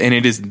truly is. And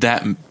it is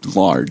that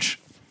large.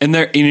 And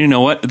you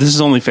know what? This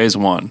is only phase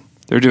 1.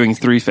 They're doing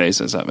 3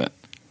 phases of it.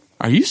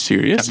 Are you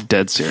serious? I'm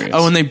dead serious.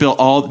 Oh, and they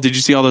built did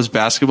you see all those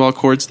basketball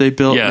courts they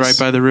built right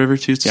by the river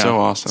too? It's so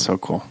awesome. So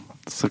cool.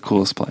 It's the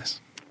coolest place.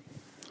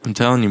 I'm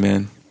telling you,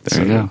 man.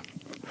 There you go.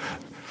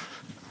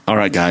 All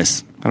right,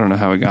 guys. I don't know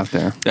how we got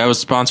there. That was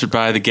sponsored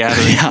by The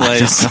Gathering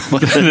Place.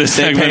 This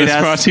segment is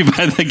brought to you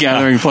by The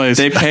Gathering Place.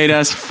 They paid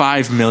us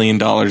 $5 million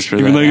for that.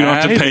 Even though you don't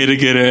have to pay to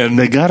get in.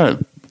 They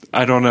gotta.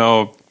 I don't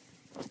know.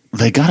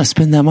 They gotta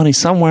spend that money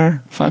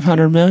somewhere.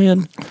 $500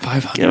 million.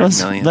 $500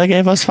 million. They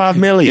gave us $5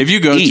 million. If you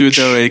go each. to it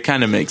though, it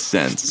kind of makes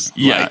sense.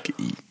 Yeah,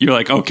 you're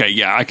like, okay,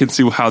 yeah, I can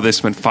see how they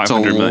spent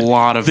 $500 million. A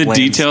lot of the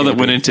detail that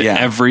went into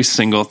landscaping. every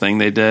single thing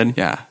they did.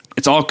 Yeah,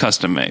 it's all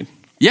custom made.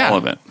 Yeah, all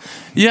of it.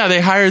 Yeah,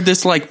 they hired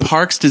this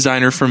parks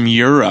designer from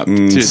Europe.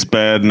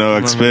 Spared no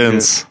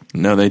expense.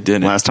 No, they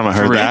didn't. Last time I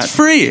heard that, it's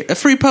free. A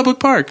free public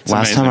park.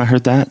 Last time I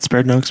heard that,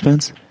 spared no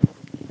expense.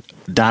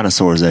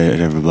 Dinosaurs ate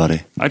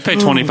everybody. I'd pay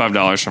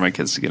 $25 for my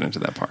kids to get into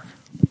that park.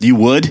 You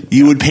would?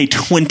 You would pay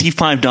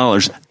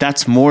 $25.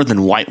 That's more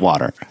than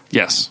Whitewater.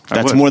 Yes,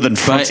 that's more than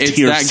Frontier But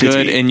it's that City.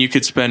 good, and you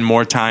could spend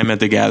more time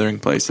at the Gathering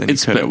Place than you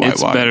could at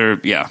Whitewater.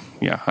 It's better.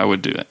 Yeah, I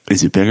would do it.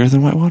 Is it bigger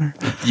than Whitewater?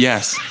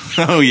 Yes.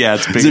 Oh, yeah,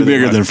 it's bigger. Is it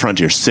bigger than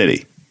Frontier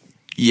City?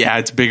 Yeah,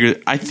 it's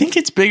bigger. I think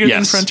it's bigger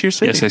than Frontier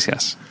City.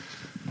 Yes.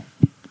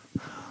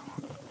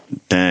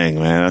 Dang,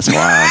 man, that's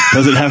wild.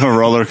 Does it have a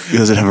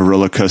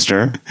roller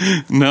coaster?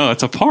 No,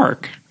 it's a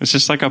park. It's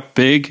just like a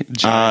big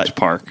giant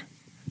park.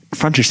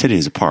 Frontier City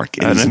is a park.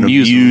 It An is an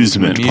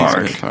amusement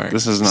park.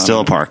 This is not still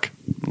a park.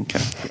 Okay.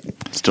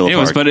 Still a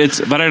park.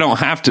 But I don't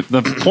have to.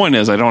 The point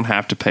is, I don't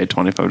have to pay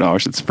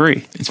 $25. It's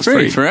free. It's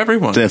free for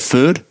everyone. They have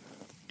food?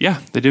 Yeah,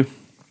 they do.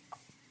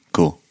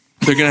 Cool.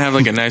 They're going to have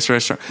a nice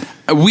restaurant.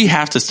 We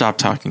have to stop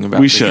talking about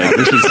it. We should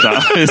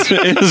stop.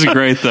 It is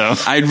great, though.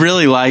 I'd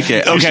really like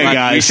it. Okay,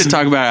 guys. We should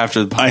talk about it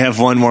after the podcast. I have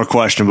one more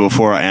question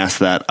before I ask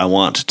that. I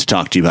want to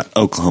talk to you about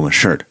Oklahoma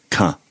Shirt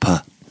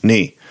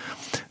Company.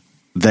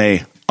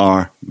 They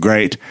are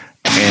great.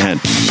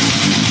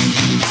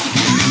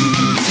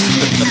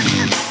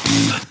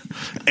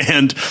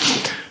 And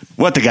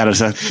what they got to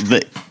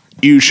say,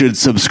 you should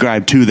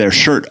subscribe to their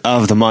Shirt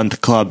of the Month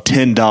Club.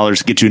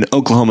 $10 get you an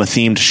Oklahoma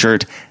themed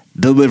shirt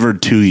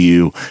delivered to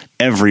you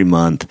every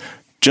month.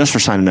 Just for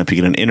signing up, you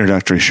get an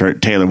introductory shirt.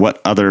 Taylor,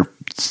 what other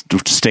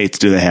states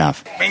do they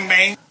have? Bing,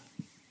 bang.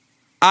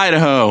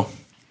 Idaho.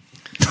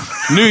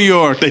 New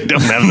York. They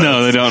don't have those.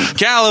 No, they don't.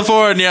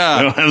 California.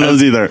 They don't have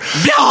those either.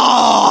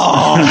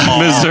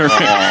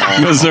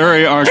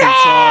 Missouri,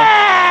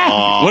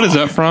 Arkansas. What is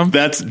that from?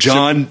 That's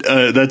John.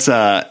 That's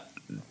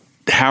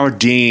Howard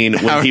Dean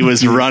when he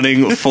was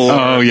running for.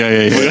 Oh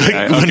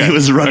yeah. When he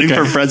was running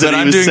for president,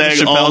 he was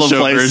saying all the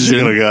places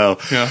you're gonna go.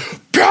 Yeah.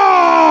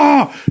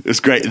 It was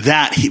great.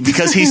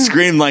 Because he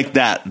screamed like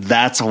that.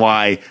 That's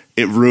why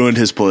it ruined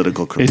his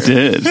political career. It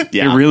did.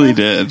 Yeah. It really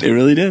did. It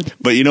really did.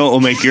 But you know what will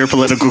make your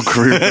political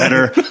career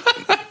better?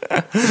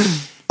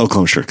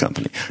 Oklahoma Shirt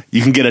Company.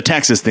 You can get a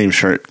Texas themed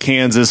shirt,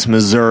 Kansas,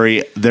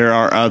 Missouri. There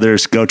are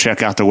others. Go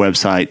check out their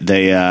website.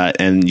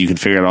 And you can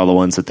figure out all the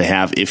ones that they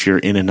have if you're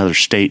in another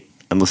state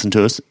and listen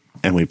to us.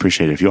 And we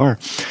appreciate it if you are.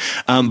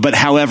 But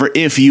however,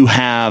 if you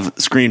have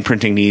screen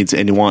printing needs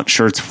and you want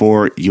shirts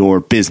for your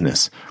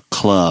business,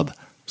 club,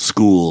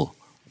 school,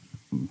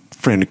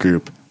 friend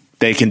group,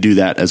 they can do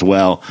that as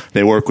well.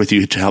 They work with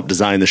you to help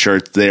design the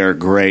shirts. They are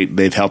great.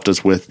 They've helped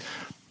us with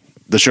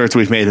the shirts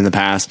we've made in the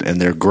past, and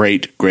they're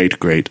great, great,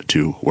 great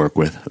to work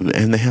with.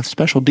 And they have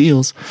special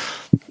deals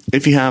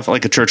if you have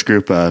like a church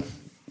group,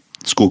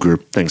 school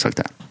group, things like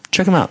that.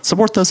 Check them out.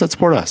 Support those that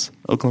support us.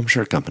 Oklahoma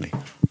Shirt Company.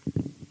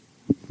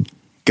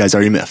 Guys,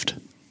 are you miffed?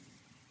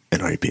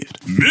 And are you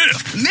peeved?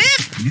 Miffed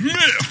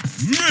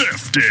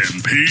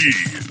and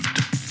peeved.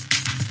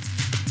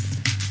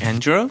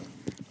 Andrew?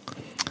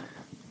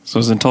 So I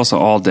was in Tulsa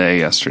all day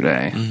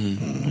yesterday.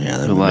 Yeah,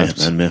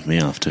 that miffed me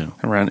off too.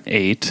 Around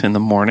 8 in the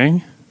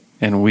morning.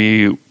 And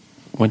we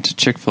went to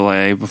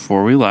Chick-fil-A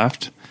before we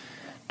left,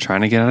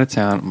 trying to get out of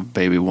town. My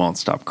baby won't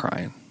stop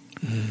crying.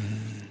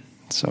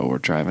 So we're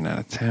driving out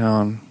of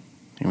town.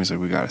 And he's like,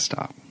 we got to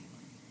stop.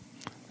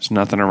 There's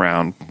nothing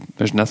around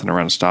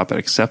to stop at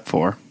except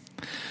for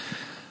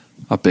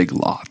a Big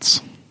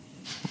Lots.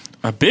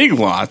 A Big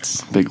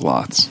Lots? Big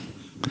Lots.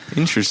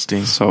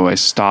 Interesting. So I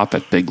stop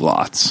at Big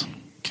Lots.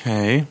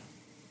 Okay.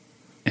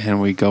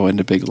 And we go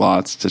into Big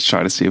Lots to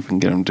try to see if we can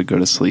get him to go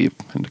to sleep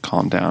and to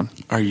calm down.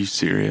 Are you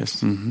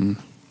serious? Mm-hmm. And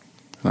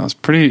I was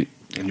pretty...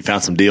 And you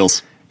found some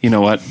deals. You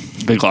know what?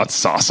 Big Lots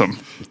is awesome.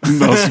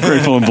 I was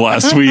grateful and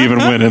blessed we even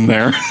went in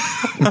there.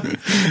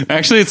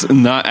 Actually, it's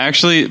not...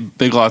 Actually,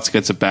 Big Lots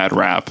gets a bad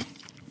rap.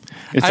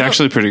 It's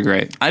actually pretty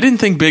great. I didn't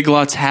think Big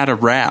Lots had a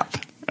rap.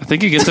 I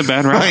think it gets a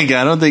bad rap. I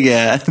don't think it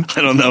had.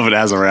 I don't know if it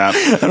has a rap.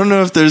 I don't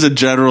know if there's a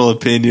general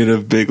opinion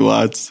of Big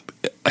Lots.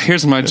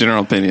 Here's my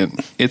general opinion.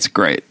 It's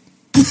great.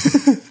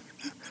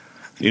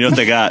 You know what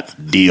they got?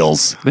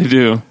 Deals. They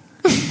do.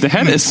 They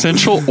had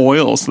essential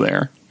oils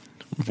there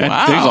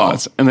at Big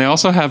Lots. And they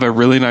also have a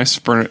really nice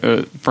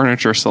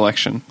furniture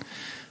selection.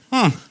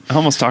 I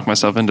almost talked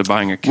myself into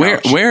buying a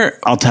couch. Where?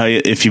 I'll tell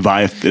you, if you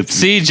buy...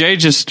 See,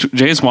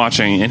 Jay's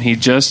watching, and he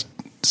just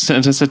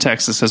sent us a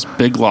text that says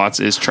Big Lots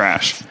is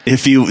trash.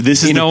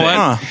 You know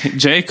what?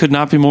 Jay could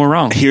not be more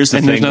wrong. Here's the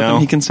thing, there's nothing though.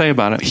 he can say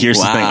about it. Here's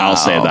the thing I'll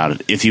say about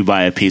it. If you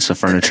buy a piece of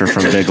furniture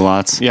from Big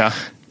Lots,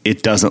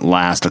 it doesn't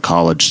last a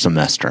college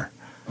semester.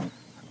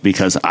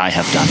 Because I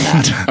have done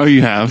that. Oh,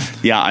 you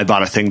have? Yeah, I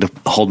bought a thing to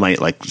hold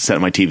set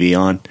my TV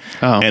on,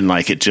 and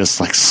it just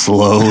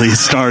slowly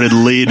started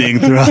leaning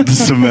throughout the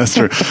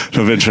semester.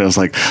 So eventually, I was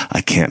like,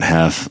 I can't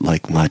have my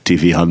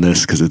TV on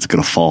this because it's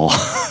gonna fall.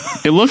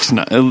 It looks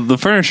nice. The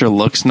furniture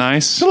looks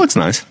nice. It looks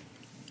nice.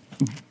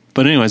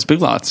 But anyways,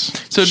 Big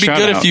Lots. So it'd be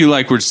good if you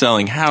were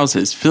selling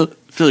houses.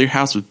 Fill your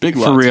house with Big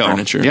Lots for real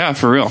furniture. Yeah,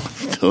 for real.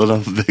 Fill it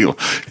up with Big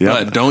Lots.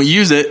 Yeah. But don't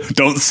use it.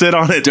 Don't sit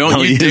on it.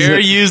 Don't you dare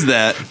use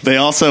that. They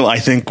also, I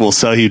think, will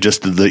sell you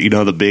just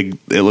the big.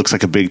 It looks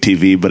like a big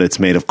TV, but it's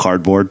made of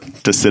cardboard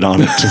to sit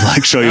on it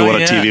to show you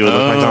what a TV would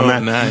look like on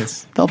that.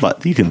 Nice.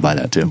 You can buy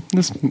that too.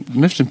 This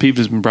Miffed and Peeved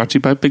has been brought to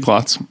you by Big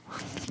Lots.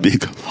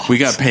 Big Lots. We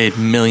got paid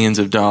millions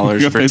of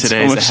dollars for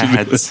today's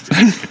ads.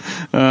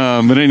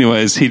 But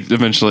anyways, he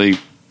eventually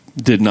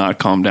did not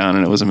calm down,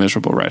 and it was a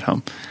miserable ride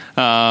home.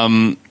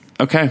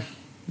 Okay.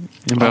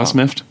 Anybody else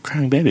miffed?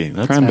 Crying baby.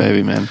 Crying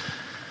baby, man.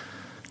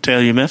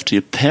 Taylor, you miffed? You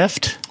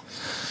piffed?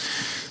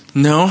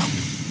 No.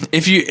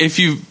 If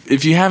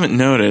you haven't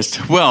noticed,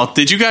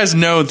 did you guys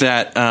know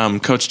that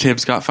Coach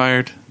Tibbs got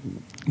fired?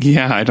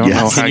 Yeah, I don't know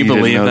how Can you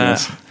believe that?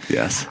 This.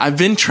 Yes. I've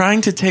been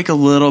trying to take a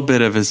little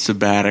bit of a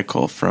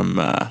sabbatical from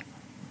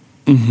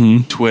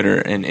Twitter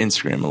and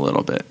Instagram a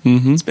little bit.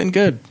 It's been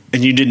good.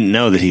 And you didn't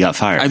know that he got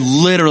fired? I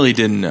literally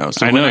didn't know.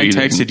 So when I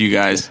texted you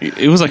guys,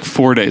 it was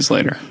 4 days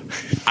later.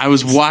 I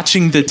was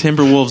watching the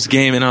Timberwolves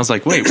game and I was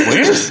like, wait,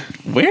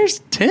 where's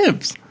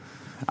Tibbs?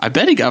 I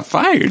bet he got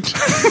fired.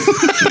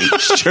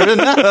 Sure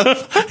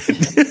enough.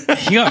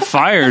 He got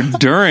fired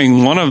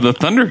during one of the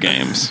Thunder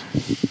games.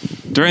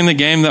 During the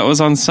game that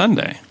was on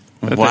Sunday.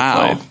 That they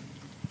played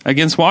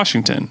against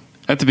Washington.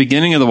 At the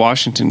beginning of the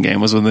Washington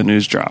game was when the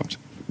news dropped.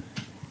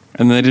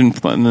 And they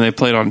didn't play, and then they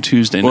played on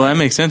Tuesday night. Well, that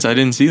makes sense. I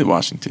didn't see the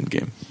Washington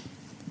game.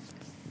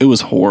 It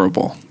was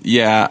horrible.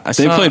 Yeah.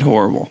 They played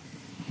horrible.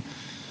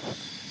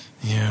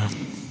 Yeah.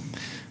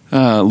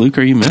 Luke,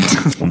 are you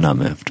miffed? I'm not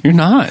miffed. You're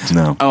not?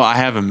 No. Oh, I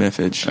have a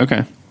miffage.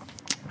 Okay.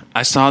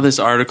 I saw this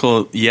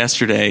article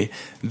yesterday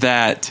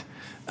that,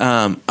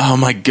 oh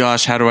my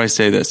gosh, how do I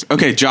say this?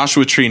 Okay,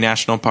 Joshua Tree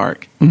National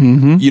Park.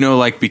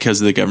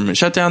 Because of the government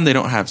shutdown, they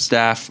don't have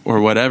staff or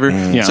whatever.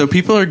 Yeah. So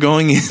people are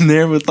going in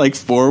there with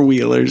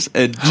four-wheelers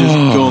and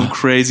just going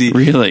crazy.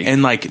 Really?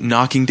 And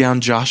knocking down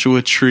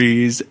Joshua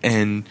trees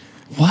and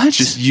what?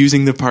 Just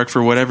using the park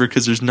for whatever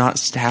because there's not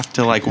staff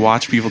to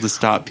watch people to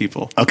stop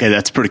people. Okay,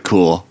 that's pretty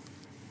cool.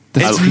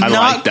 I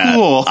like that.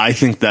 Cool. I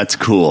think that's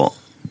cool.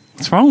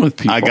 What's wrong with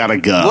people? I gotta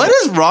go. What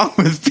is wrong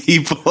with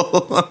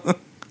people?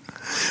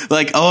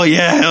 Oh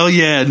yeah, hell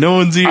yeah, no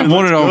one's here. I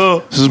want it all.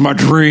 This is my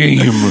dream.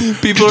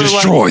 People to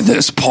destroy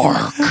this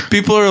park.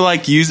 People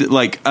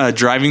are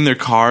driving their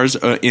cars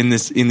in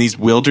these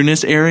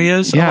wilderness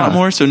areas a lot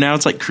more. So now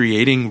it's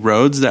creating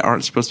roads that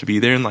aren't supposed to be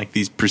there in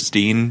these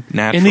pristine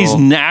natural in these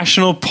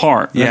national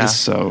parks. Yeah. That is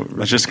so ridiculous.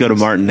 Let's just go to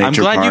Martin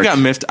Nature Park. I'm glad you got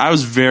miffed. I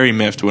was very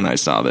miffed when I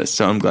saw this,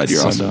 so I'm glad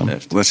you're also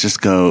miffed. Let's just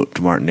go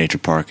to Martin Nature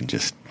Park and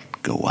just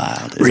go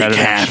wild. Is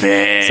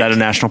that a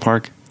national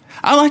park?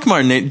 I like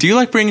Martin. Do you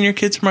like bringing your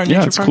kids to Martin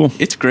Nature Park? Cool.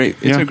 It's great.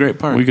 It's a great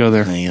park. We go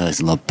there. You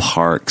guys love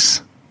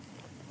parks.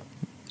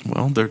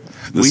 Well,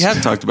 we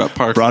have talked about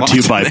parks. Brought to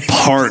you by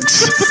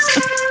Parks.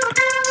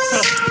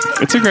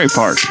 It's a great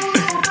park.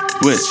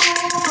 Which?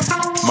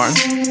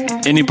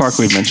 Martin? Any park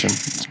we've mentioned.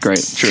 It's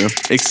great. True.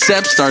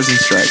 Except Stars and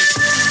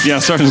Stripes. Yeah,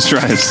 Stars and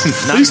Stripes.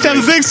 We used to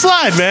have a big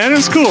slide, man. It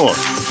was cool.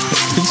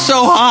 It's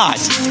so hot.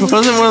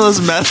 Wasn't it one of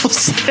those metal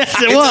slides?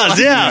 Yes, it was,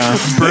 yeah.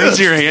 Burns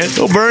your hand.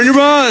 It'll burn your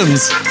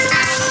buns.